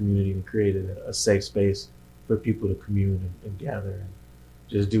watch community and created a safe space for people to commune and gather and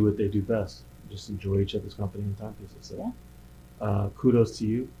just do what they do best. Just enjoy each other's company and timepieces. So, kudos to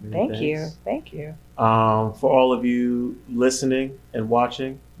you. Thank you. For all of you listening and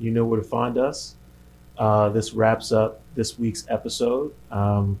watching, you know where to find us. This wraps up this week's episode. We're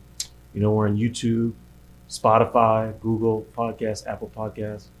on YouTube, Spotify, Google Podcasts, Apple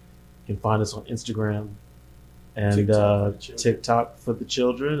Podcasts. You can find us on Instagram and TikTok for the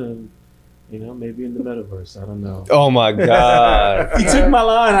children, and maybe in the metaverse. I don't know. Oh my God. He took my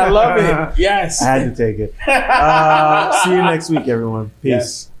line. I love it. Yes. I had to take it. See you next week, everyone. Peace.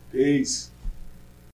 Yes. Peace.